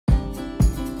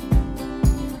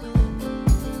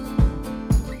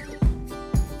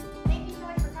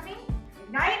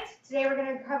we're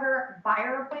going to cover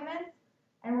buyer appointments,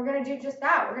 and we're going to do just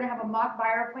that. We're going to have a mock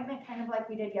buyer appointment, kind of like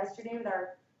we did yesterday with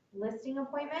our listing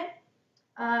appointment.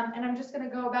 And I'm just going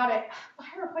to go about it.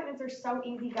 Buyer appointments are so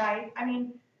easy, guys. I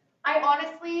mean, I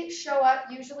honestly show up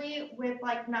usually with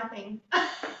like nothing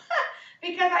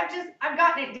because I've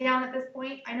gotten it down at this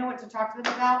point. I know what to talk to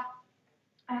them about.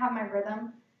 I have my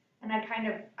rhythm, and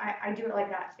I do it like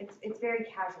that. It's very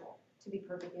casual, to be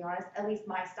perfectly honest. At least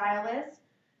my style is.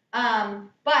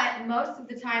 But most of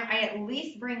the time, I at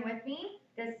least bring with me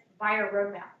this buyer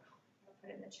roadmap. I'll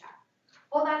put it in the chat.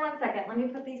 Hold on one second. Let me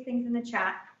put these things in the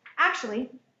chat.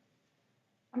 Actually,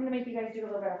 I'm going to make you guys do a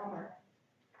little bit of homework.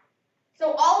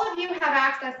 So all of you have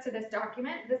access to this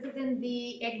document. This is in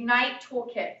the Ignite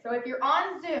Toolkit. So if you're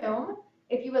on Zoom,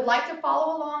 if you would like to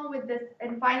follow along with this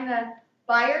and find the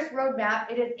buyer's roadmap,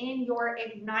 it is in your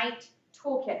Ignite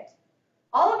Toolkit.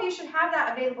 All of you should have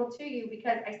that available to you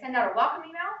because I send out a welcome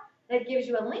email that gives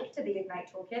you a link to the Ignite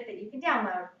Toolkit that you can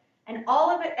download. And all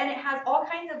of it, and it has all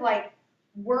kinds of like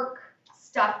work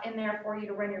stuff in there for you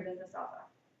to run your business off of.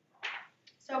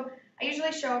 So I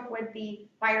usually show up with the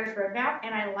buyer's roadmap,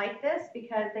 and I like this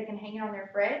because they can hang it on their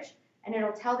fridge, and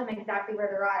it'll tell them exactly where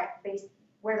they're at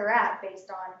based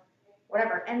on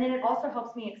whatever. And then it also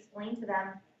helps me explain to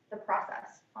them the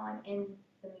process in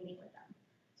the meeting with them.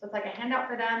 So it's like a handout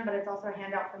for them, but it's also a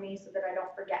handout for me so that I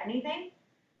don't forget anything.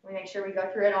 We make sure we go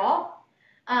through it all.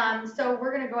 So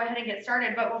we're going to go ahead and get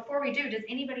started. But before we do, does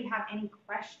anybody have any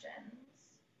questions?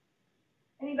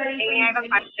 Anybody? Amy, I have a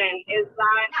question.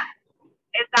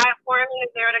 Is that form in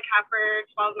 0 to cap for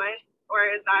 12 months, or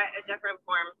is that a different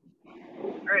form?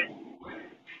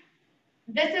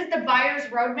 This is the buyer's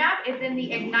roadmap. It's in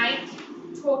the Ignite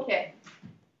Toolkit.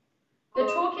 The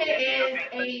toolkit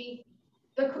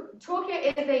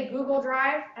is a Google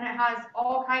Drive, and it has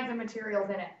all kinds of materials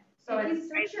in it. So if you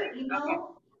search your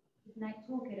email, Ignite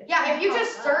Toolkit. Yeah, if you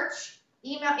just search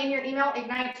email in your email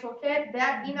Ignite Toolkit,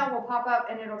 that email will pop up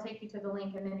and it'll take you to the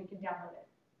link, and then you can download it.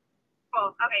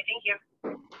 Oh, okay, thank you.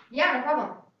 Yeah, no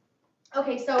problem.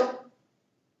 Okay, so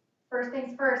first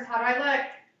things first, how do I look?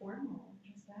 Formal,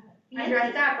 just that. I'm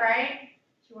dressed up, right?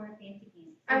 She wore fancy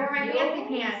pants. I wore my fancy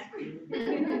pants.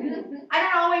 I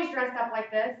don't always dress up like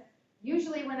this.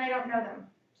 Usually when I don't know them,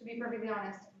 to be perfectly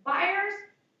honest. Buyers,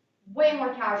 way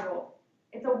more casual.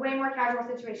 It's a way more casual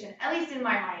situation, at least in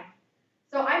my mind.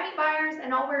 So I meet buyers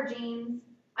and I'll wear jeans.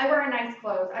 I wear a nice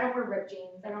clothes. I don't wear ripped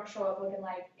jeans. I don't show up looking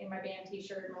like in my band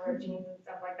t-shirt and my ripped jeans and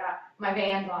stuff like that. My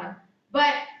Vans on.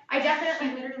 But I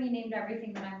definitely literally named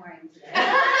everything that I'm wearing today.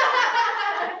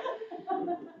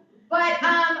 But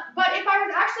if I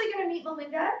was actually going to meet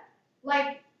Melinda,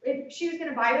 like if she was going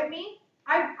to buy with me,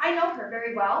 I know her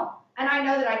very well, and I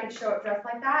know that I could show up dressed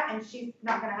like that, and she's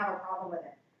not going to have a problem with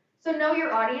it. So know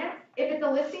your audience. If it's a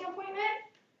listing appointment,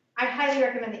 I highly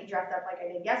recommend that you dress up like I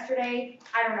did yesterday.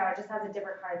 I don't know, it just has a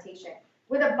different connotation.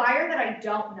 With a buyer that I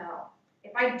don't know,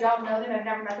 if I don't know them, I've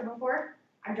never met them before,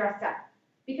 I'm dressed up.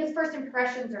 Because first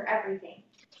impressions are everything.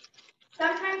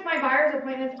 Sometimes my buyer's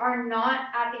appointments are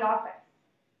not at the office.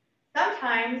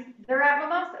 Sometimes they're at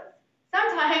mimosas.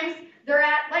 Sometimes they're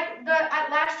at,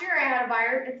 last year I had a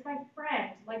buyer, it's my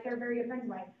friend, like they're very good friends of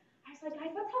mine. I was like,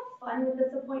 guys, let's have fun with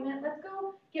this appointment. Let's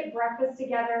go get breakfast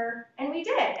together. And we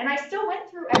did. And I still went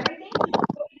through everything,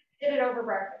 but we did it over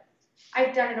breakfast.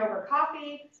 I've done it over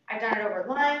coffee. I've done it over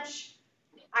lunch.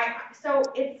 So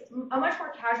it's a much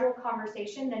more casual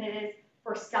conversation than it is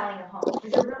for selling a home.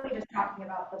 Because you're really just talking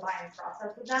about the buying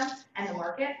process with them and the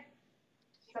market.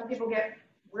 Some people get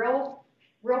real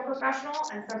professional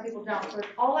and some people don't. So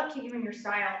it's all up to you and your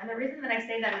style. And the reason that I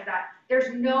say that is that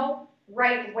there's no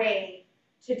right way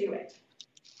to do it.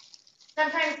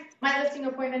 Sometimes my listing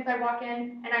appointments, I walk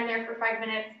in and I'm there for 5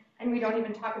 minutes and we don't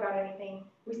even talk about anything.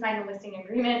 We sign a listing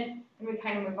agreement and we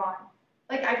kind of move on.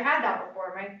 Like I've had that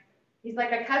before. He's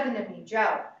like a cousin of me,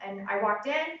 Joe. And I walked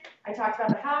in, I talked about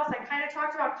the house, I kind of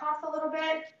talked about comps a little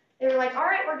bit. They were like, all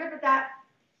right, we're good with that.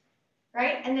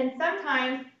 Right? And then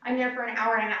sometimes I'm there for an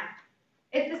hour and a half.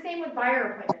 It's the same with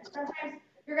buyer appointments. Sometimes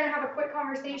you're going to have a quick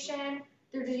conversation.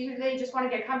 They just want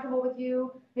to get comfortable with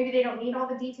you. Maybe they don't need all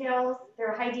the details.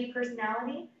 They're a high D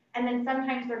personality. And then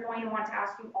sometimes they're going to want to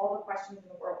ask you all the questions in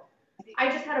the world. I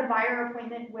just had a buyer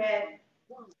appointment with...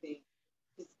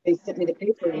 They sent me the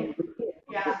paper.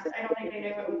 Yeah, I don't think they knew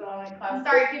it was an online class.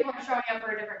 Sorry, people are showing up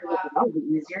for a different class.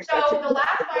 So the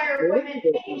last buyer appointment,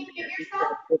 can you mute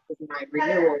yourself? My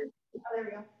renewal. Oh, there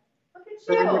we go. Look at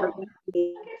you.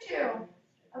 Look at you.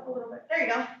 Up a little bit. There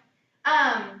you go.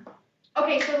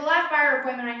 Okay, so the last buyer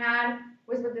appointment I had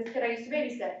was with this kid I used to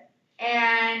babysit.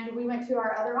 And we went to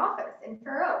our other office in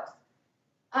Fair Oaks.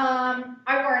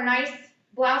 I wore a nice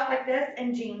blouse like this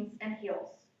and jeans and heels.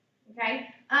 Okay,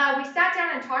 we sat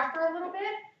down and talked for a little bit,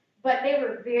 but they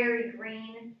were very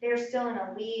green. They're still in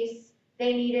a lease.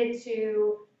 They needed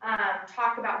to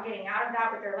talk about getting out of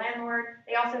that with their landlord.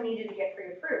 They also needed to get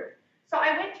pre-approved. So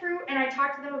I went through and I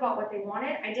talked to them about what they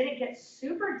wanted. I didn't get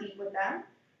super deep with them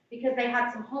because they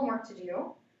had some homework to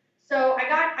do. So I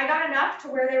got enough to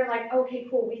where they were like, okay,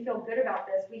 cool, we feel good about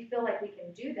this. We feel like we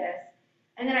can do this.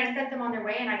 And then I sent them on their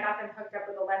way and I got them hooked up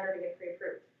with a lender to get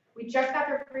pre-approved. We just got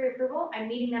their pre-approval. I'm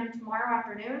meeting them tomorrow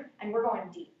afternoon and we're going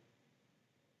deep.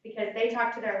 Because they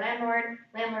talked to their landlord.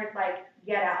 Landlord's like,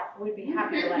 get out. We'd be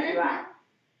happy to let you out.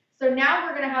 So now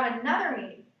we're gonna have another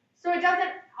meeting. So it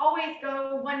doesn't always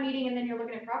go one meeting and then you're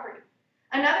looking at property.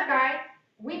 Another guy,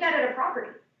 we met at a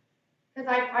property. Because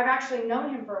I've actually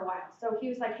known him for a while. So he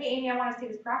was like, hey, Amy, I want to see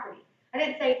this property. I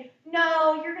didn't say,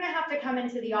 no, you're going to have to come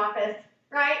into the office,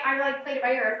 right? I like played it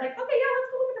by ear. I was like, okay, yeah,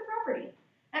 let's go look at the property.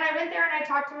 And I went there and I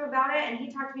talked to him about it, and he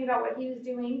talked to me about what he was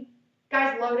doing.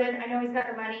 Guy's loaded. I know he's got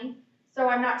the money, so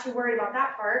I'm not too worried about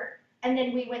that part. And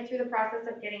then we went through the process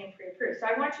of getting him pre-approved. So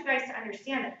I want you guys to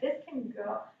understand that this can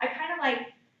go, I kind of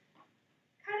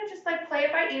just like play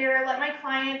it by ear, let my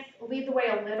clients lead the way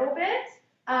a little bit.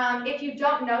 If you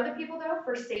don't know the people though,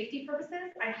 for safety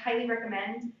purposes, I highly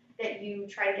recommend that you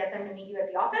try to get them to meet you at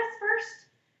the office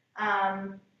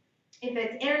first. If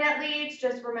it's internet leads,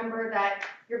 just remember that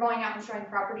you're going out and showing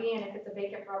property, and if it's a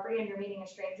vacant property and you're meeting a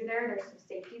stranger there, there's some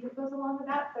safety that goes along with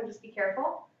that, so just be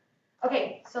careful.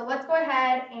 Okay, so let's go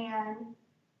ahead and,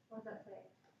 What does that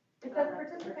say? it says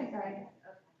participant guide.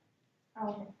 Oh,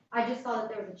 okay. I just saw that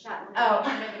there was a chat. Oh.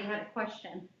 Nobody had a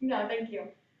question. No, thank you.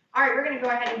 All right, we're gonna go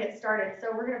ahead and get started. So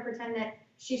we're gonna pretend that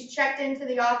she's checked into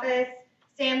the office.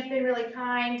 Sam's been really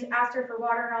kind, asked her for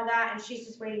water and all that, and she's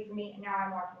just waiting for me, and now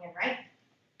I'm walking in, right?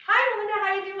 Hi, Melinda,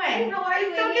 how you doing? Hey, how are you,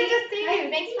 It's so Amy? good to see Nice you. to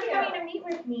Thanks see for you. coming to meet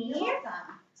with me. You're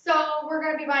welcome. So we're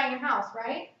gonna be buying a house,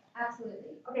 right?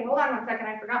 Absolutely. Okay, hold on one second.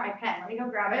 I forgot my pen. Let me go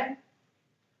grab it,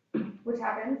 which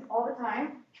happens all the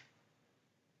time.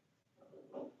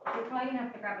 You're probably gonna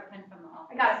have to grab a pen from the office.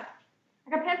 I got it. I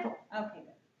got pencil. Okay,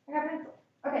 good. I got pencil.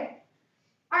 Okay.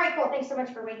 All right, cool. Thanks so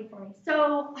much for waiting for me.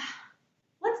 So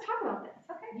let's talk about this.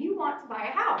 Okay. You want to buy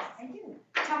a house. I do.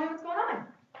 Tell me what's going on.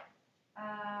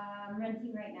 I'm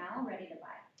renting right now, ready to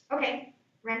buy. Okay,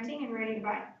 renting and ready to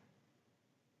buy.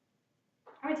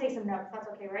 I'm gonna take some notes. That's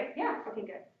okay, right? Yeah. Okay,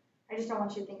 good. I just don't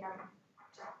want you to think I'm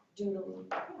just doodling.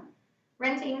 Yeah.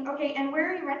 Renting. Okay, and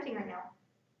where are you renting right now?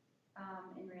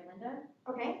 In Rio Linda.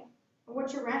 Okay.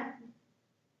 What's your rent?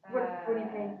 What do you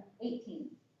pay? 18,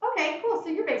 Okay, cool. So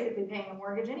you're basically paying a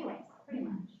mortgage anyways, pretty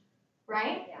much.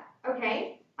 right? Yeah.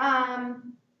 Okay.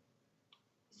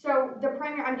 So the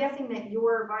primary, I'm guessing that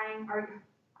you're buying, I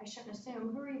shouldn't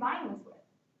assume, who are you buying this with?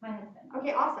 My husband.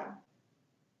 Okay, awesome.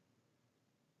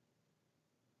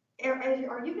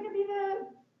 Are you gonna be the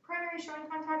primary showing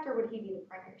contact, or would he be the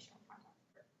primary showing contact?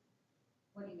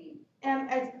 What do you mean?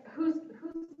 As who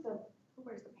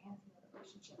wears the pants in the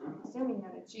relationship? I'm assuming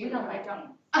that it's you. We don't but I like don't.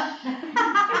 names.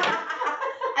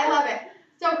 I love it.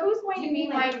 So who's going Do to you be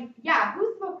mean like-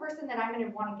 who's the person that I'm gonna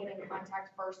wanna get in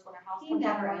contact first when a house He comes on the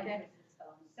never market? answers his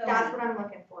phone. So That's what I'm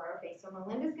looking for. Okay, so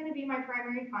Melinda's gonna be my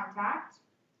primary contact.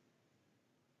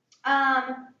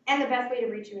 And the best way to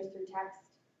reach you is through text.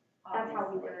 That's how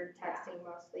we obviously, were yeah. texting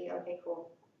mostly. Okay,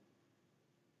 cool.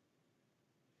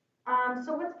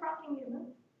 So what's prompting you to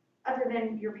move? Other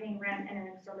than you're paying rent and an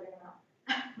exorbitant amount.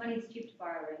 Money's cheap to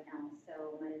borrow right now,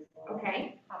 so might as well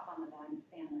Okay. hop on the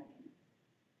bandwagon.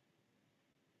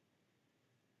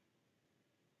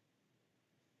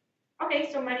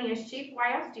 Okay, so money is cheap.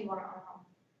 Why else do you want to own a home?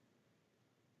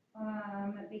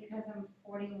 Because I'm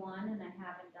 41 and I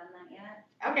haven't done that yet.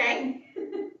 Okay.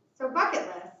 So bucket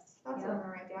list. That's what Yeah. I'm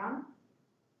gonna write down.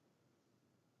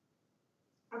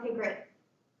 Okay, great.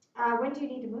 When do you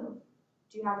need to move?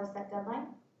 Do you have a set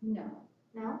deadline? No.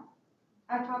 No?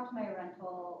 I've talked to my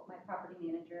property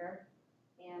manager,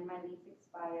 and my lease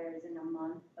expires in a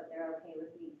month, but they're okay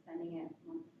with me extending it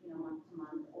month to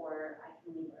month, or I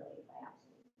can leave early if I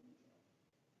absolutely need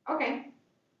to. Okay.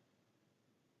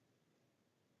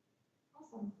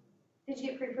 Awesome. Did you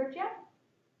get pre-approved yet?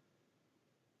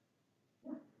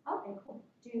 Yeah. Okay, cool.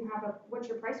 Do you have what's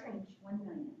your price range? 1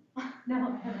 million.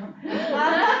 No.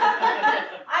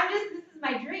 This is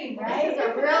my dream, right? This is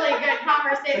a really good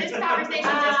conversation. This conversation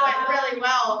just went really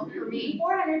well for me.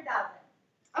 400,000.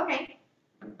 Okay.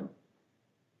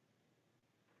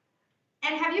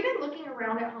 And have you been looking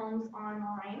around at homes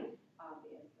online?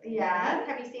 Obviously. Yes.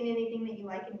 Have you seen anything that you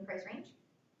like in your price range?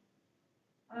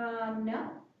 No.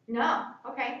 No.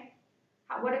 Okay.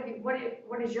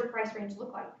 What does your price range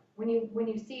look like? When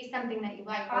you see something that you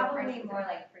like, what price Probably is more it?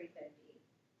 like 350.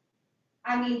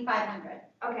 I mean 500.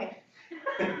 Okay,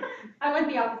 I went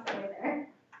the opposite way there.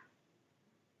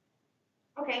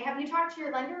 okay, have you talked to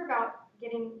your lender about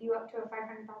getting you up to a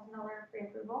 $500,000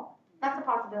 pre-approval? That's a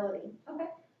possibility. Okay.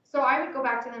 So I would go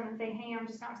back to them and say, hey, I'm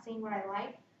just not seeing what I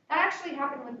like. That actually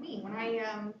happened with me when I,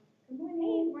 Good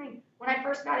morning. when I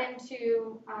first got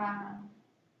into,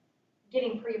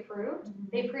 getting pre-approved.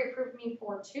 They pre-approved me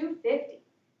for $250,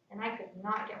 and I could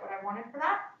not get what I wanted for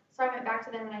that. So I went back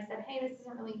to them and I said, hey, this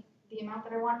isn't really the amount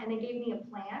that I want, and they gave me a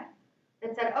plan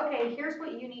that said, okay, here's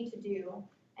what you need to do,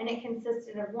 and it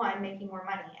consisted of one, making more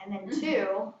money, and then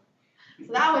two,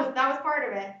 so that was part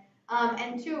of it,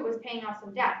 and two, it was paying off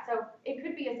some debt. So it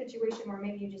could be a situation where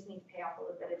maybe you just need to pay off a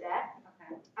little bit of debt,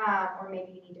 Okay. or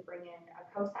maybe you need to bring in a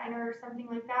cosigner or something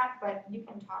like that, but you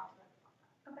can talk to them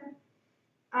about that. Okay.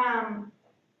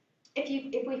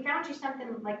 If we found you something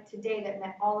like today that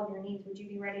met all of your needs, would you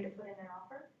be ready to put in an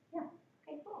offer? Yeah.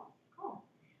 Okay, cool.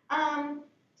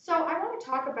 So I want to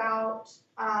talk about,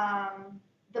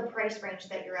 the price range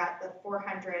that you're at, the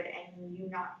 400, and you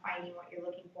not finding what you're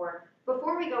looking for.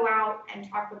 Before we go out and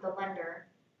talk with the lender,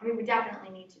 I mean, we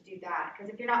definitely need to do that,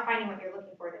 because if you're not finding what you're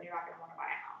looking for, then you're not going to want to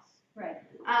buy a house. Right.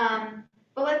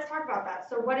 But let's talk about that.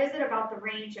 So what is it about the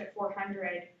range at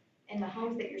 400 in the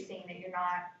homes that you're seeing that you're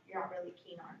not really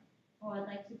keen on? Well, I'd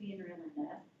like to be in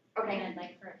Relinda. Okay, And I'd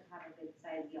like for it to have a good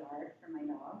sized yard for my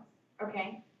dogs.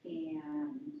 okay,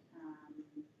 And,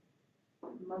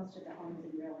 most of the homes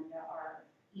in Relinda are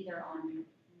either on,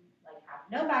 like, have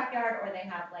no backyard or they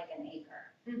have like an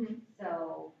acre.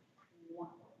 So,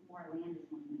 more land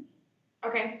is more money.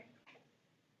 okay.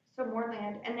 So more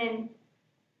land, and then,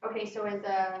 okay, so is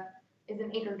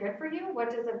an acre good for you? What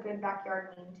does a good backyard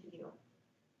mean to you?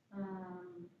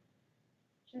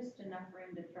 Just enough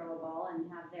room to throw a ball and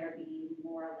have there be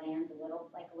more land, a little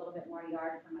bit more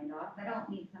yard for my dogs. I don't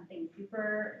need something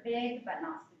super big, but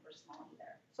not super small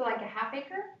either. So like a half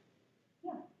acre?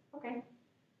 Yeah. Okay.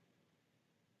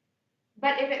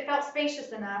 But if it felt spacious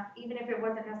enough, even if it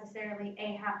wasn't necessarily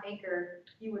a half acre,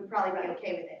 you would probably be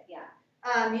okay with it. Yeah.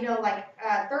 Like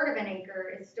a third of an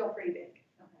acre is still pretty big.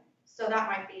 Okay. So that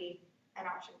might be an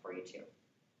option for you too.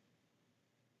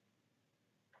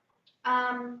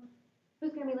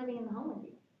 Who's gonna be living in the home with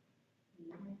you? Me,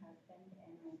 my husband,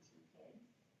 and my 2 kids,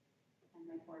 and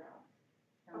my 4 dogs.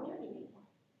 Oh. Don't judge me.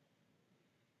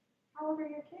 How old are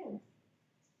your kids?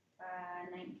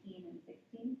 19 and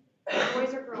 16.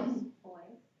 Boys or girls?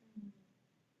 Boys.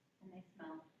 And they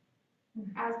smell.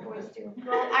 As boys do.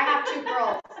 I have 2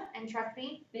 girls, and trust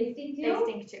me, They stink they too?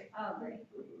 stink too. Oh, great.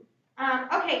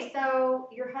 Okay, so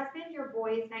your husband, your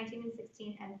boys, 19 and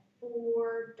 16, and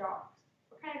 4 dogs.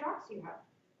 What kind of dogs do you have?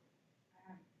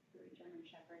 I have 3 German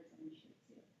Shepherds and a Shih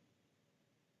Tzu.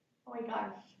 Oh my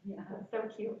gosh, Yeah. that's so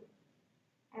cute.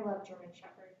 I love German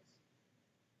Shepherds.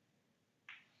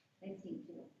 They stink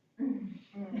too.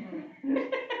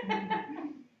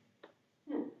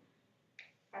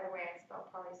 By the way, I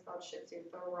probably spelled Shih Tzu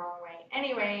the wrong way.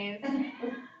 Anyways,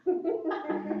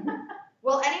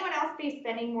 will anyone else be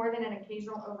spending more than an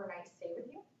occasional overnight stay with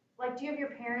you? Like, do you have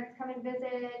your parents come and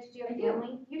visit? Do you have I do.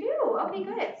 family? You do? Okay,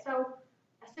 good. So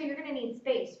you're gonna need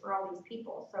space for all these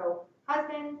people. So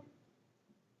husband,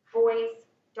 boys,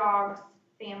 dogs,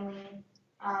 family.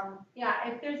 Yeah,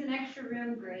 if there's an extra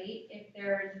room, great. If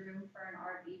there's room for an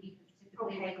RV, because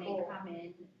typically Okay, when cool. they come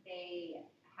in, they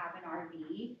have an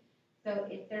RV. So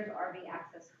if there's RV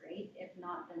access, great. If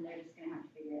not, then they're just gonna have to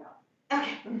figure it out.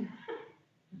 Okay.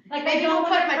 Like, Maybe I don't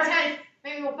we'll put wanna him a purchase- tent.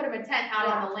 Maybe we'll put him a tent out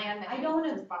on the land that I he don't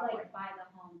wanna just bought for like buy the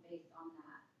home based on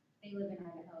that. They live in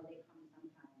Idaho, they come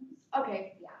sometimes. you.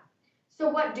 Okay. Yeah. So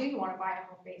what do you want to buy a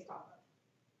home based off of?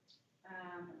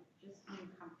 Just being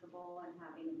comfortable and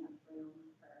having enough room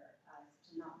for us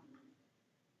to not be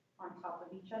on top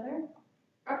of each other.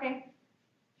 Okay.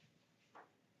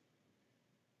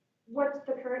 What's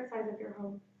the current size of your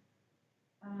home?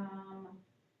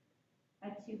 A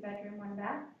 2-bedroom, 1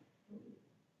 bath.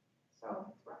 So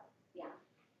it's rough. Yeah.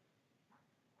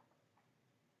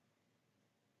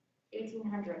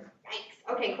 1,800.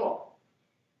 Yikes. Okay, cool.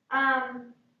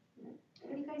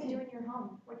 What do you guys do in your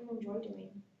home? What do you enjoy doing?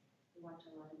 We watch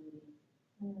a lot of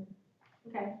movies.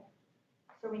 Okay.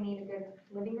 So we need a good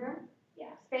living room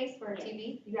Yeah. space for a Yes.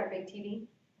 TV. You got a big TV?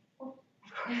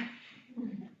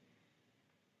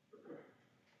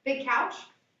 Big couch?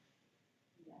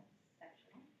 Yes,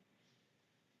 actually.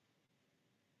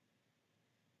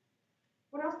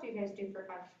 What else do you guys do for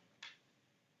fun?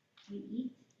 We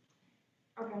eat.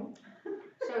 Okay.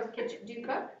 So is kitchen, do you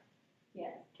cook?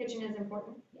 Yes. Kitchen is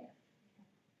important? Yes.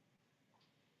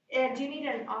 Do you need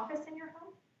an office in your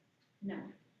home? No.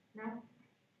 No?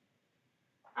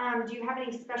 Do you have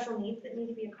any special needs that need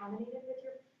to be accommodated with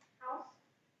your house?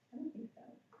 I don't think so.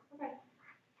 Okay.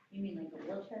 You mean like a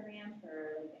wheelchair ramp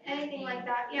or like Anything like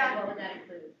that, yeah. What would that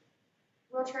include?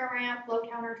 Wheelchair ramp, low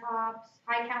countertops,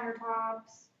 high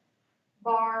countertops,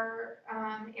 bar,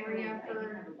 area I can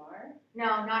for, have a bar?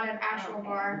 no, not an actual Okay.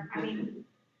 bar. I mean,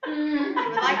 if you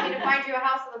would like me to find you a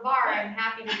house with a bar, I'm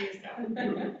happy to do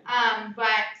so.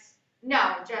 But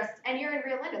no, just, and you're in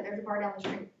Rio Linda, there's a bar down the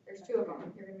street. There's two of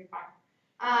them, you're gonna be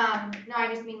fine. No, I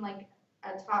just mean like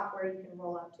a top where you can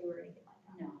roll up to or anything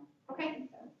like that. No. Okay. I don't think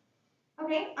so.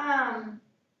 Okay,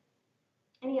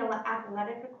 any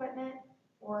athletic equipment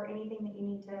or anything that you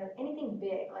need to, anything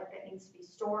big, like that needs to be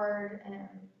stored, and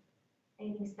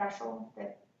anything special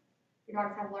that your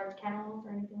dogs have large kennels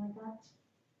or anything like that?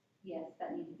 Yes,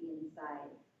 that need to be inside.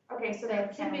 Okay, so So they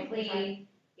have kennels inside. typically,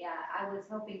 yeah, I was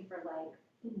hoping for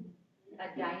like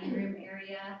a dining room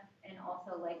area and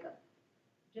also like a,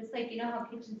 just like, you know how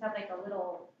kitchens have like a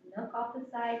little nook off the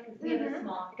side, cause we have a Mhm.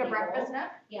 small Like a breakfast table.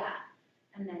 nook? Yeah,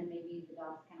 and then maybe the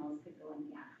dog's kennels could go in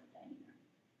the actual dining room.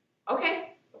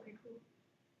 Okay. Okay, cool.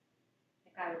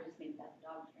 Like I would just make that the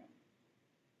dog's room.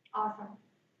 Awesome.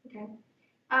 Okay.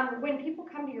 When people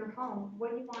come to your home,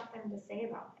 what do you want them to say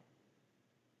about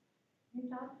Your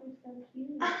dogs are so cute.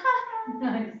 it? No,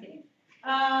 I'm just kidding.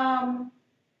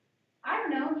 I don't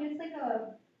know, just like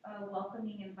a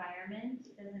welcoming environment.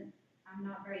 It doesn't, I'm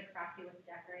not very crafty with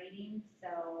decorating,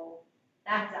 so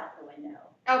that's out the window.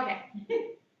 Okay.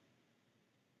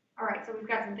 All right, so we've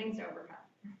got some things to overcome.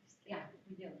 Yeah,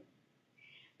 we do.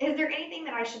 Is there anything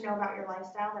that I should know about your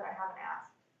lifestyle that I haven't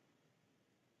asked?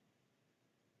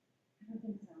 I don't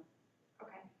think so.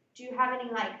 Okay. Do you have any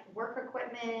like work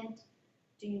equipment?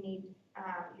 Do you need,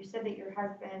 you said that your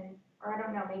husband, or I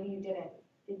don't know, maybe you didn't.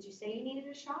 Did you say you needed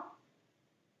a shop?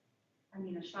 I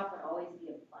mean, a shop would always be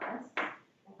a plus.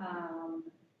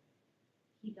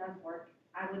 He does work,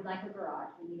 I would like a garage,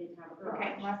 we needed to have a Okay,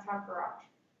 garage, let's have garage.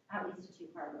 at least a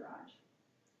two-car garage.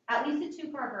 At least a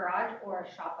two-car garage or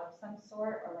a shop of some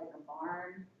sort, or like a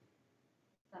barn,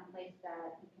 someplace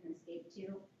that you can escape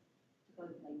to go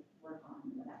like work on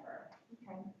whatever.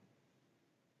 Okay.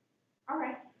 All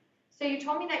right. So you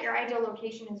told me that your ideal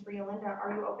location is Rio Linda.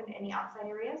 Are you open to any outside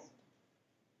areas?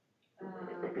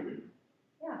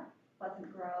 Yeah,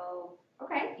 Pleasant Grove,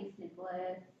 Okay. East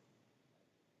Nicholas.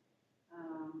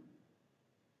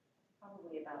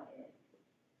 Probably about it.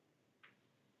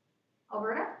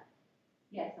 Alberta?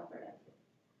 Yes, Alberta.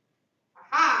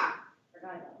 Aha!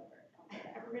 Forgot about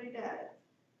Alberta. Everybody does.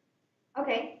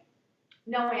 Okay.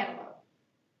 No antelope.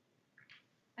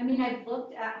 I mean, I've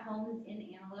looked at homes in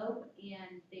Antelope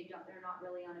and they're not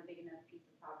really on a big enough piece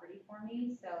of property for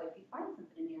me. So if you find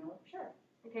something in Antelope, sure.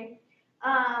 Okay.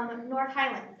 North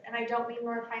Highlands, and I don't mean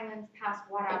North Highlands past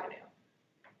Watt Avenue.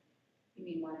 You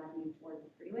mean Watt Avenue towards the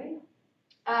freeway?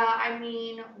 I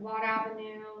mean Watt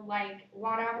Avenue, like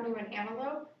Watt Avenue and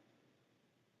Antelope.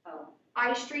 Oh,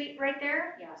 I Street right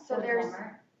there. yeah. So towards there's,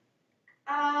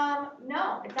 Walmart.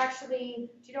 no, it's actually,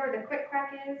 do you know where the Quick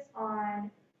Crack is on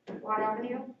Watt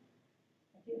Avenue?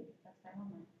 I do. That's by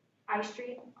Walmart. I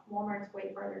Street, Walmart's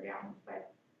way further down,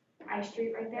 but I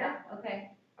Street right there. Yeah, okay.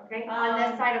 Okay, on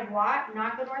this side of Watt,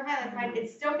 not the North Highlands side,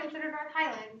 it's still considered North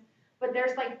Highlands, but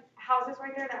there's like houses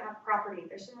right there that have property,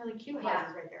 there's some really cute Yeah.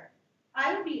 houses right there.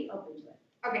 I would be open to it.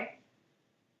 Okay.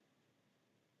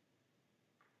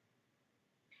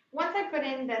 Once I put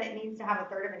in that it needs to have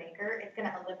 1/3 of an acre, it's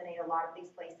gonna eliminate a lot of these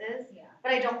places, Yeah.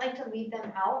 but I don't like to leave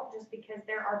them out just because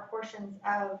there are portions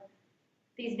of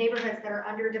these neighborhoods that are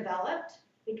underdeveloped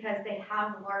because they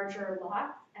have larger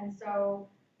lots, and so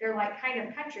they're like kind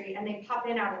of country, and they pop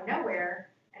in out of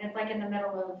nowhere, and it's like in the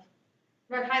middle of,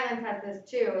 North Highlands has this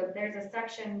too, there's a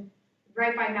section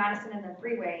right by Madison and the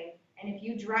freeway, and if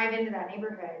you drive into that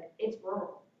neighborhood, it's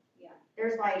rural. Yeah.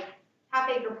 There's like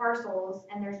half-acre parcels,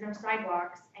 and there's no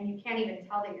sidewalks, and you can't even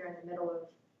tell that you're in the middle of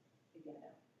The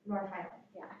ghetto. North Highlands.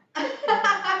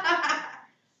 Yeah.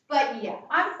 But yeah,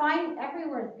 I'm fine,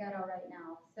 everywhere's ghetto right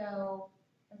now, so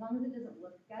as long as it doesn't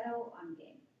look ghetto, I'm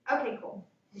game. okay, cool.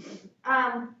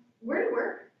 Where do you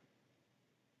work?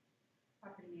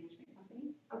 Property management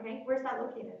company Okay, where's that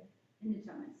located? in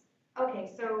Natomas. Okay,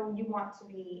 so you want to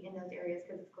be in those areas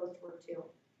because it's close to work too.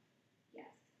 Yes.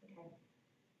 Okay.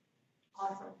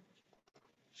 Awesome.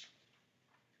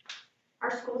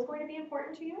 Are schools going to be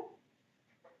important to you?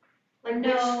 Like which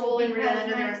No, school in Rio because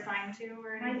Linda they're my- assigned to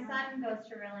or My anything? son goes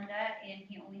to Relinda and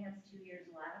he only has 2 years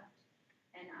left,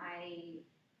 and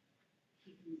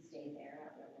he can stay there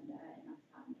at Relinda and that's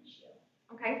not an issue.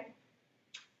 Okay.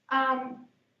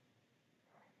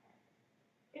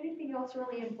 Anything else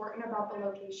really important about the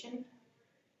location?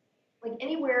 Like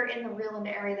anywhere in the Rio Linda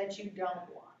area that you don't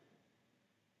want?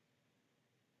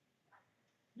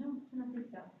 No, I don't think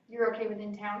so. You're okay with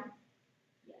in town,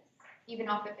 Yes. even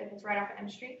if it's right off of M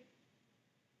Street?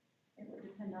 It would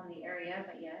depend on the area,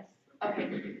 but yes. Okay,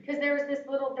 because there's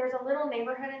a little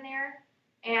neighborhood in there,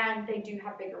 and they do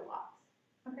have bigger lots.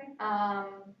 Okay.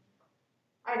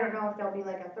 I don't know if they'll be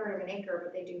like a third of an acre,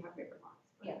 but they do have bigger lots.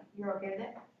 Yeah. You're okay with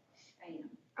it? I am.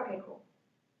 Okay, cool.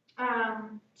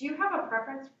 Do you have a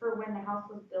preference for when the house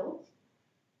was built?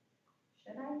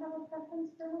 Should I have a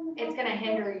preference for when the It's house gonna is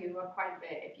hinder you quite a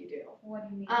bit if you do. built? What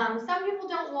do you mean? Some people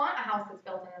don't want a house that's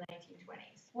built in the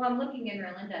 1920s. Well, I'm looking in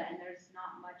Rolinda and there's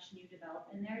not much new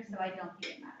developed in there, so I don't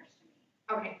think it matters to me.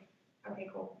 Okay,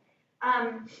 cool.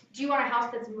 Do you want a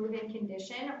house that's move-in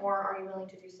condition, or are you willing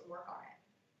to do some work on it?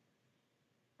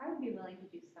 I would be willing to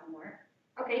do some work.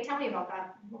 Okay, tell me about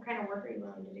that. What kind of work are you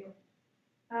willing to do?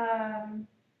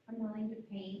 I'm willing to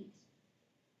paint.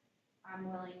 I'm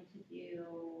willing to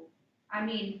do, I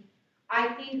mean, I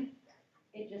think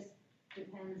it just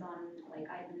depends on, like,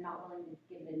 I'm not willing to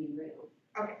give it a new roof.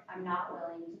 Okay. I'm not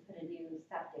willing to put a new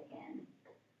septic in.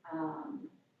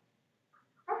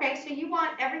 Okay, so you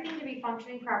want everything to be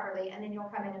functioning properly, and then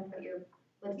you'll come in and put your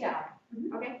lipstick Yeah.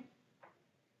 on. Okay.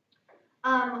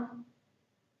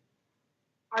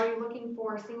 Are you looking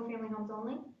for single-family homes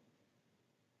only?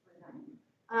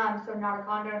 So not a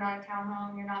condo, not a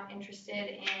townhome, you're not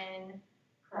interested in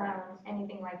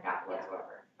anything like that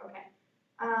whatsoever? Okay.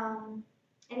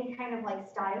 Any kind of like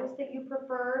styles that you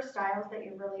prefer, styles that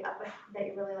you're really that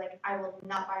you really like, I will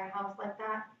not buy a house like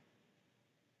that?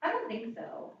 I don't think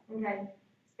so. Okay.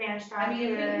 Spanish style. I mean, if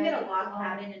we can get a log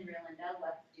cabin in Rolinda,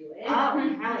 let's do it. Oh,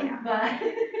 hell yeah. But,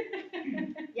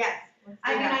 Yes. let's do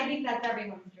I mean, that. I think that's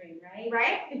everyone's dream, right?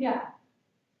 Right? Yeah.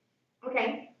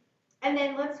 Okay. And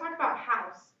then let's talk about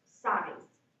house size.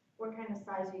 What kind of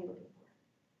size are you looking for?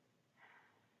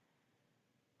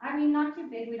 I mean, not too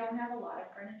big, we don't have a lot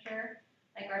of furniture,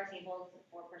 like our table is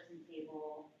a 4-person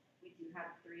table, we do have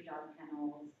 3 dog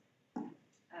kennels. I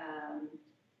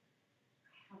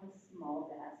have a small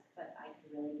desk, but I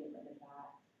could really get rid of that.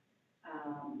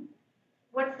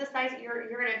 What's the size, you're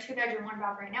in a 2-bedroom,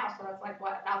 1-bath right now, so that's like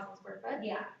what, 1,000 square foot?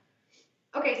 Yeah,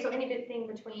 Okay, so anything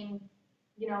between,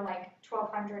 like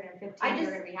 1,200 and 1,500,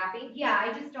 you're gonna be happy? yeah,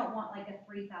 I just don't want like a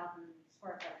 3,000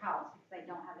 square foot house, because I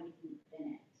don't have anything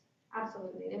in it.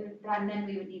 Absolutely. And then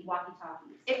we would need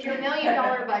walkie-talkies. If your $1 million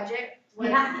budget was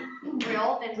Yeah.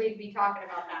 real, then we'd be talking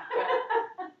about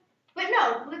that. But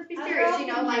no, let's be serious,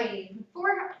 like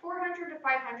 400 to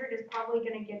 500 is probably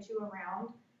gonna get you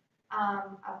around a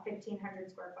 1,500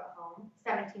 square foot home,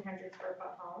 1,700 square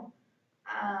foot home.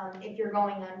 If you're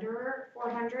going under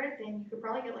 400, then you could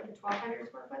probably get like a 1,200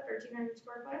 square foot, 1,300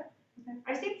 square foot. Okay.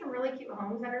 I've seen some really cute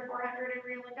homes that are 400 in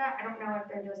Rio Linda. I don't know if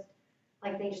they're just,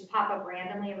 like they just pop up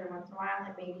randomly every once in a while,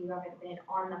 like maybe you haven't been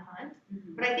on the hunt.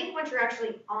 Mhm. But I think once you're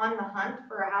actually on the hunt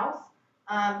for a house,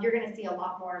 you're gonna see a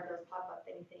lot more of those pop up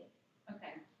than you think.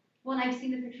 Okay, well, and I've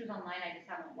seen the pictures online, I just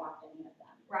haven't walked any of them.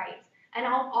 Right. And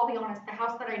I'll be honest, the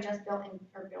house that I just built,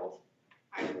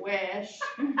 I wish,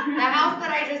 the house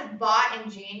that I just bought in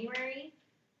January,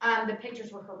 the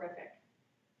pictures were horrific.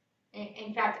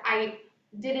 In fact, I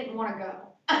didn't want to go.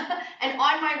 And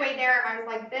on my way there, I was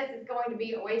like, this is going to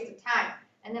be a waste of time.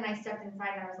 And then I stepped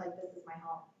inside and I was like, this is my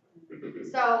home.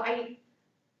 So and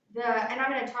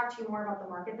I'm going to talk to you more about the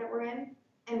market that we're in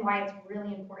and why it's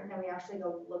really important that we actually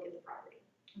go look at the property.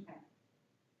 Okay.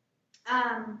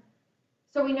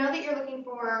 So we know that you're looking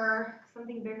for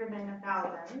something bigger than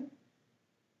 1,000.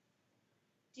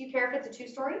 Do you care if it's a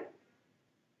 2-story?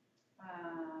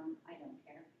 I don't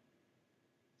care.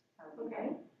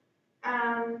 Okay.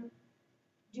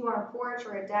 Do you want a porch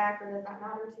or a deck, or does that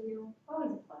matter to you?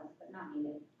 Always a plus, but not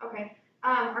needed. Okay.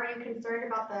 Are you concerned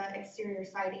about the exterior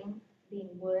siding being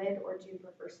wood, or do you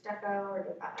prefer stucco, or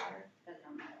does that matter? Does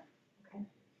not matter.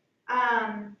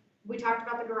 Okay. We talked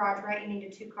about the garage, right? You need a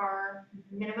 2-car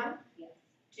minimum. Yes.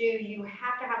 Do you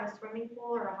have to have a swimming pool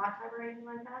or a hot tub or anything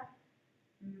like that?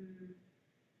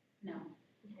 No.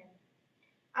 Okay.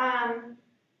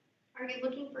 Are you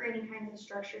looking for any kinds of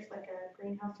structures like a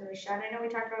greenhouse or a shed? I know we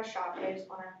talked about a shop, but I just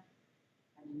wanna.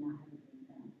 I do not have a green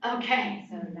thumb. Okay.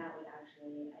 So that would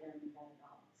actually, I don't need that at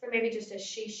all. So maybe just a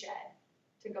she shed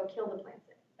to go kill the plants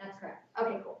in. That's correct.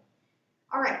 Okay, cool.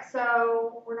 All right,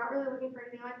 so we're not really looking for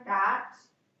anything like that.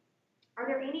 Are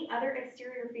there any other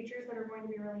exterior features that are going to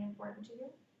be really important to you?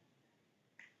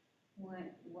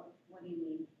 What do you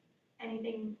mean?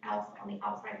 Anything else on the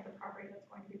outside of the property that's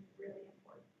going to be really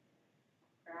important?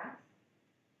 Grass?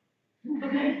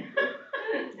 Okay.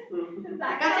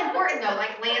 That's important though,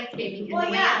 like landscaping. Is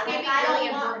Well, yeah, landscaping like I really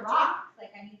don't want important to you? rocks,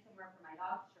 like I need somewhere for my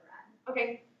dogs to run.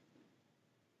 Okay,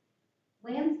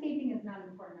 Landscaping is not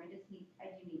important, I do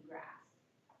need grass,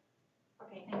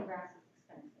 okay. and grass is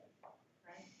expensive,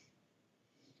 right?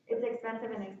 It's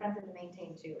expensive and expensive to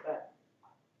maintain too, but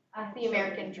I the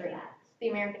American for dream. that. The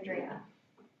American dream.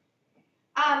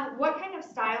 What kind of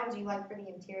style do you like for the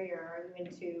interior? Are you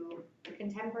into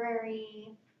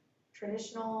contemporary,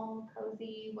 traditional,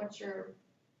 cozy? What's your,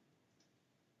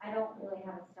 I don't really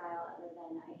have a style other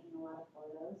than I hang a lot of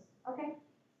photos, okay.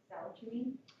 is that what you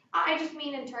mean? I just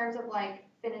mean in terms of like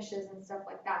finishes and stuff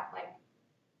like that, like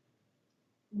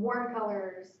warm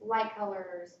colors, light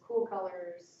colors, cool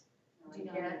colors. No, Do you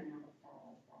I don't care? even have a style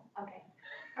like that. Okay.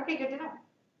 Okay, good to know.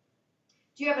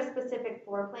 Do you have a specific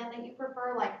floor plan that you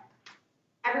prefer? Like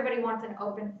everybody wants an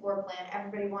open floor plan.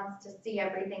 Everybody wants to see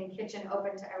everything, kitchen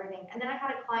open to everything. And then I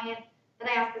had a client that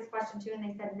I asked this question to and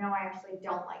they said, no, I actually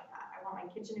don't like that. I want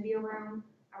my kitchen to be a room.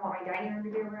 I want my dining room to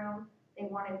be a room. They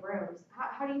wanted rooms.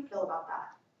 How do you feel about that?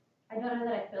 I don't know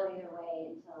that I feel either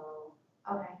way until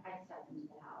Okay, I step into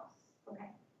the house. okay,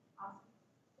 awesome.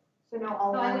 So no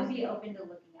all So I doors? would be open to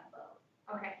looking at both.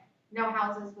 Okay, no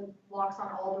houses with locks on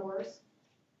all doors?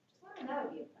 That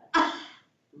would be a plus.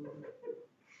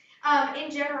 In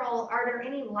general, are there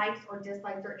any likes or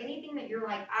dislikes or anything that you're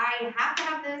like, I have to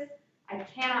have this, I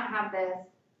cannot have this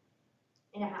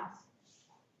in a house?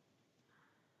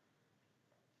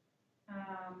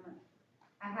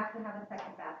 I have to have a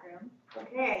second bathroom,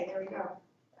 Okay, there we go.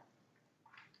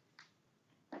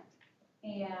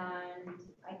 and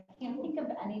I can't think of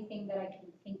anything that I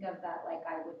can think of that like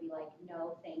I would be like,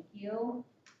 no, thank you.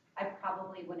 I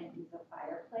probably wouldn't use a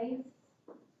fireplace,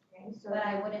 Okay, so but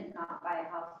I wouldn't not buy a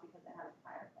house because it has a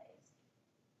fireplace.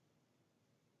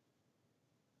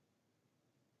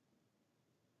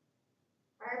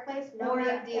 fireplace, no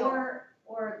big deal.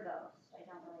 Or a ghost, I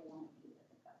don't really want to be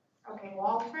with a ghost. Okay, well,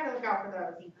 I'll try to look out for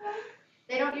those.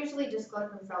 They don't usually disclose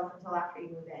themselves until after you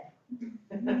move in.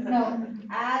 So,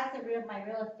 as my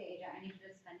real estate agent, I need you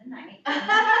to spend a night.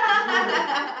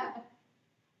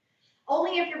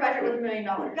 Only if your budget was $1 million.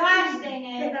 Gosh dang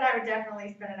Because it. then I would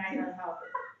definitely spend a night in those houses.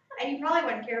 And you probably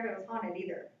wouldn't care if it was haunted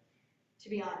either, to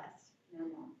be honest. No.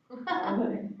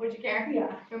 Would you care?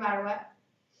 Yeah. No matter what?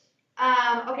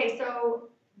 Okay, so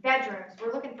bedrooms,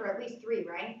 we're looking for at least 3,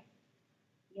 right?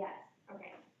 Yes,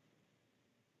 Okay.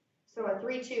 So a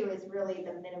 3-2 is really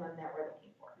the minimum that we're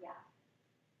looking for.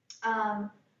 yeah.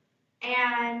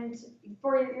 And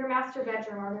for your master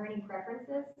bedroom, are there any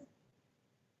preferences?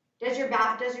 Does your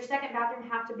second bathroom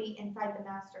have to be inside the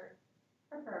master?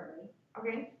 Preferably.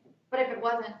 Okay, but if it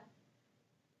wasn't,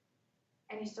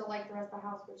 and you still like the rest of the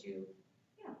house, would you?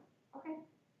 Yeah. Okay.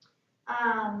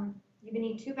 You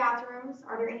need 2 bathrooms.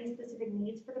 Are there any specific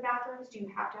needs for the bathrooms? Do you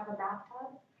have to have a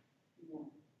bathtub? No.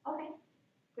 Okay,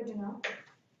 good to know.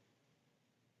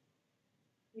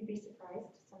 You'd be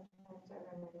surprised, sometimes I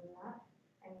run into that,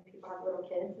 and people have little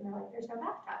kids and they're like, there's no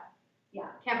bathtub. Yeah.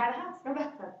 Can't buy the house, no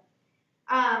bathtub.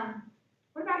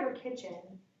 What about your kitchen?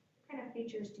 What kind of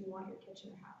features do you want your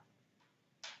kitchen to have?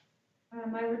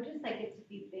 I would just like it to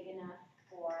be big enough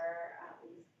for at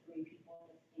least 3 people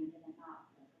to stand in and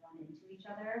not like run into each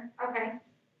other. Okay,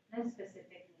 No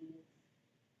specific needs.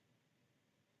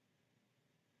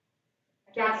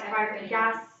 I feel gas like fire, everybody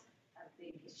gas needs a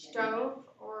big kitchen. stove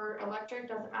or electric,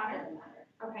 doesn't matter? Doesn't matter.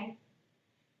 Okay.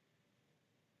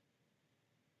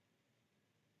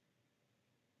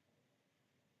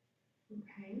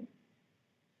 Okay.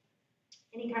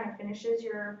 Any kind of finishes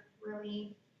you're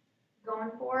really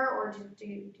going for, or do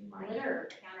you mind? Glitter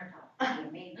countertops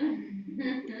would be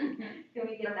amazing. Can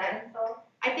we get that installed?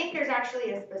 I think there's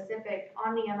actually a specific,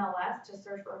 on the MLS, to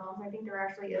search for homes, I think there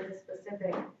actually is a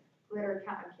specific glitter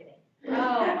count, I'm kidding.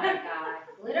 Oh my god,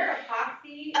 glitter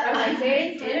epoxy. I'm like,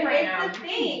 It's dating right now. the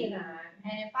thing.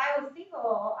 And if I was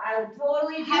single, I would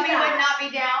totally do Hubby would that.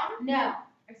 not be down? No.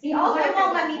 I've He seen also pictures won't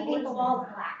of let me paint the swords walls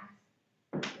and black.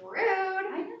 Rude.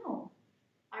 I know.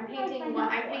 I'm What do I sign painting,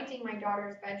 up I'm for? painting my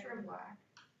daughter's bedroom black.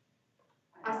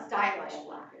 I know, A that's stylish why I black.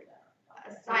 love it,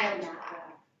 though. A stylish Matte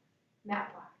black. Matte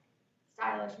black.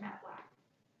 Stylish matte black.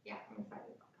 Yeah, I'm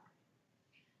excited about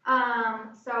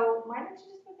that. So why don't you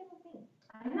just move in with me?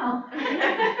 I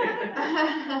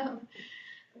know.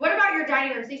 What about your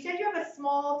dining room? So you said you have a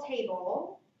small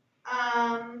table.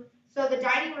 So the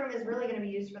dining room is really gonna be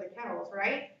used for the kettles,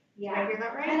 right? Did I Yeah. hear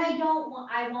that right? And I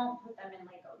won't put them in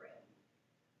like a room.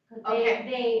 Cause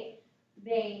Okay.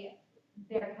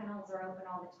 their kennels are open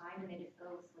all the time and they just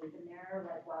go to sleep in there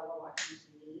like while we're watching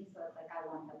TV, so it's like I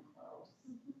want them close.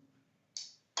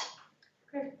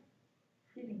 Good.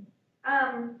 Excuse me.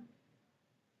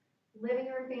 Living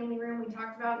room, family room, we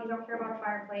talked about, you don't care about a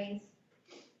fireplace.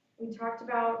 We talked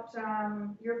about,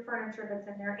 your furniture that's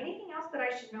in there. Anything else that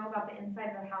I should know about the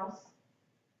inside of the house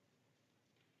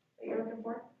that you're looking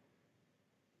for?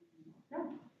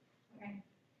 No. Okay.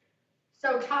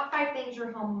 So top 5 things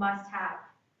your home must have.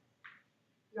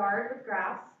 Yard with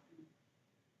grass,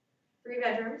 3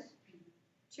 bedrooms,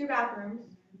 2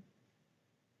 bathrooms,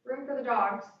 room for the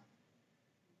dogs,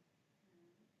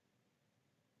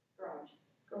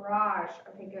 garage.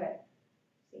 Okay, good.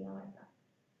 See, I like that.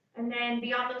 And then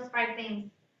beyond those 5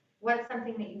 things, what's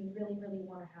something that you really, really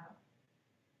want to have?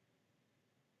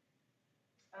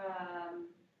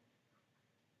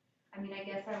 I mean, I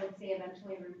guess I would say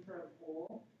eventually room for a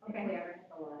pool, if Okay. we ever hit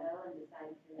the lotto and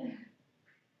decide to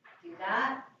do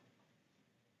that.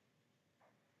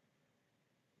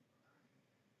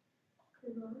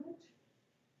 Garage.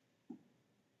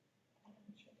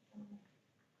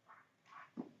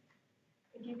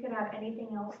 If you could have anything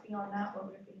else beyond that, what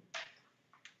would it be?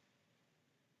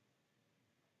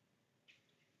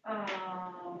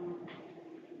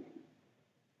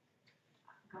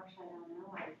 Gosh, I don't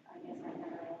know, I guess I've never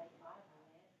really thought about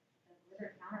it. The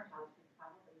glitter countertops would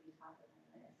probably be top of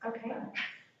my list. Okay.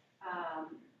 But,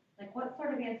 like, what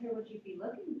sort of answer would you be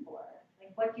looking for?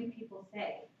 Like, what do people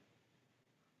say?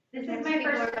 This is Sometimes my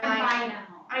people first are time like, buying a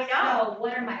home. I know. So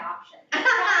what are my options?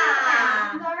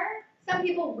 Some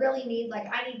people really need, like,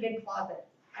 I need big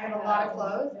closets. I have a lot of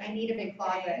clothes, I need a big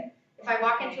closet. If I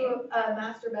walk into a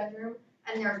master bedroom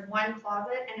and there's one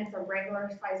closet and it's a regular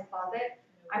size closet,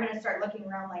 I'm gonna start looking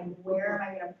around like, where am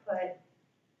I gonna put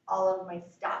all of my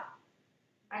stuff?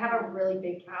 I have a really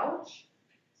big couch,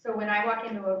 so when I walk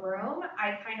into a room,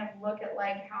 I kind of look at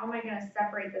like, how am I gonna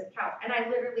separate this couch? And I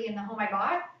literally, in the home I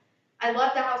bought, I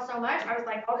love the house so much, I was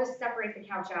like, I'll just separate the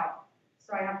couch out,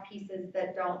 so I have pieces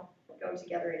that don't go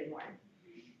together anymore.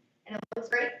 And it looks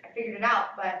great, I figured it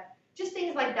out, but just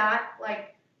things like that,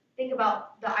 like, think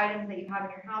about the items that you have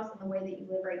in your house and the way that you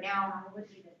live right now. Would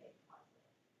be the big closet.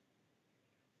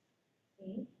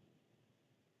 See?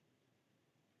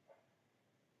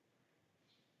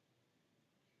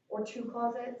 Or 2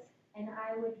 closets. And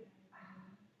I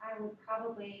would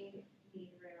probably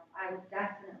need room, I would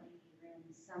definitely need room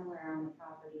somewhere on the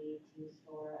property to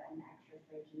store an extra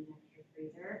fridge and an extra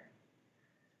freezer.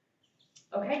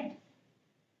 Okay.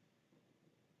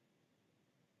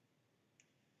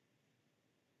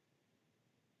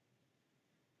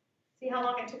 See how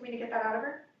long it took me to get that out of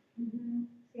her?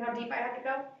 See how deep I had to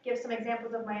go? Give some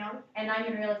examples of my own. And I'm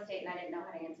in real estate and I didn't know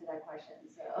how to answer that question,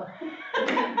 so.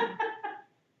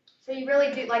 So you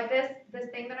really do, like this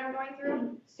thing that I'm going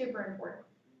through, super important.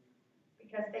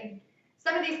 Because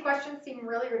some of these questions seem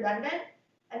really redundant,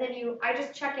 and then I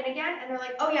just check in again, and they're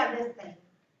like, oh yeah, this thing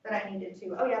that I needed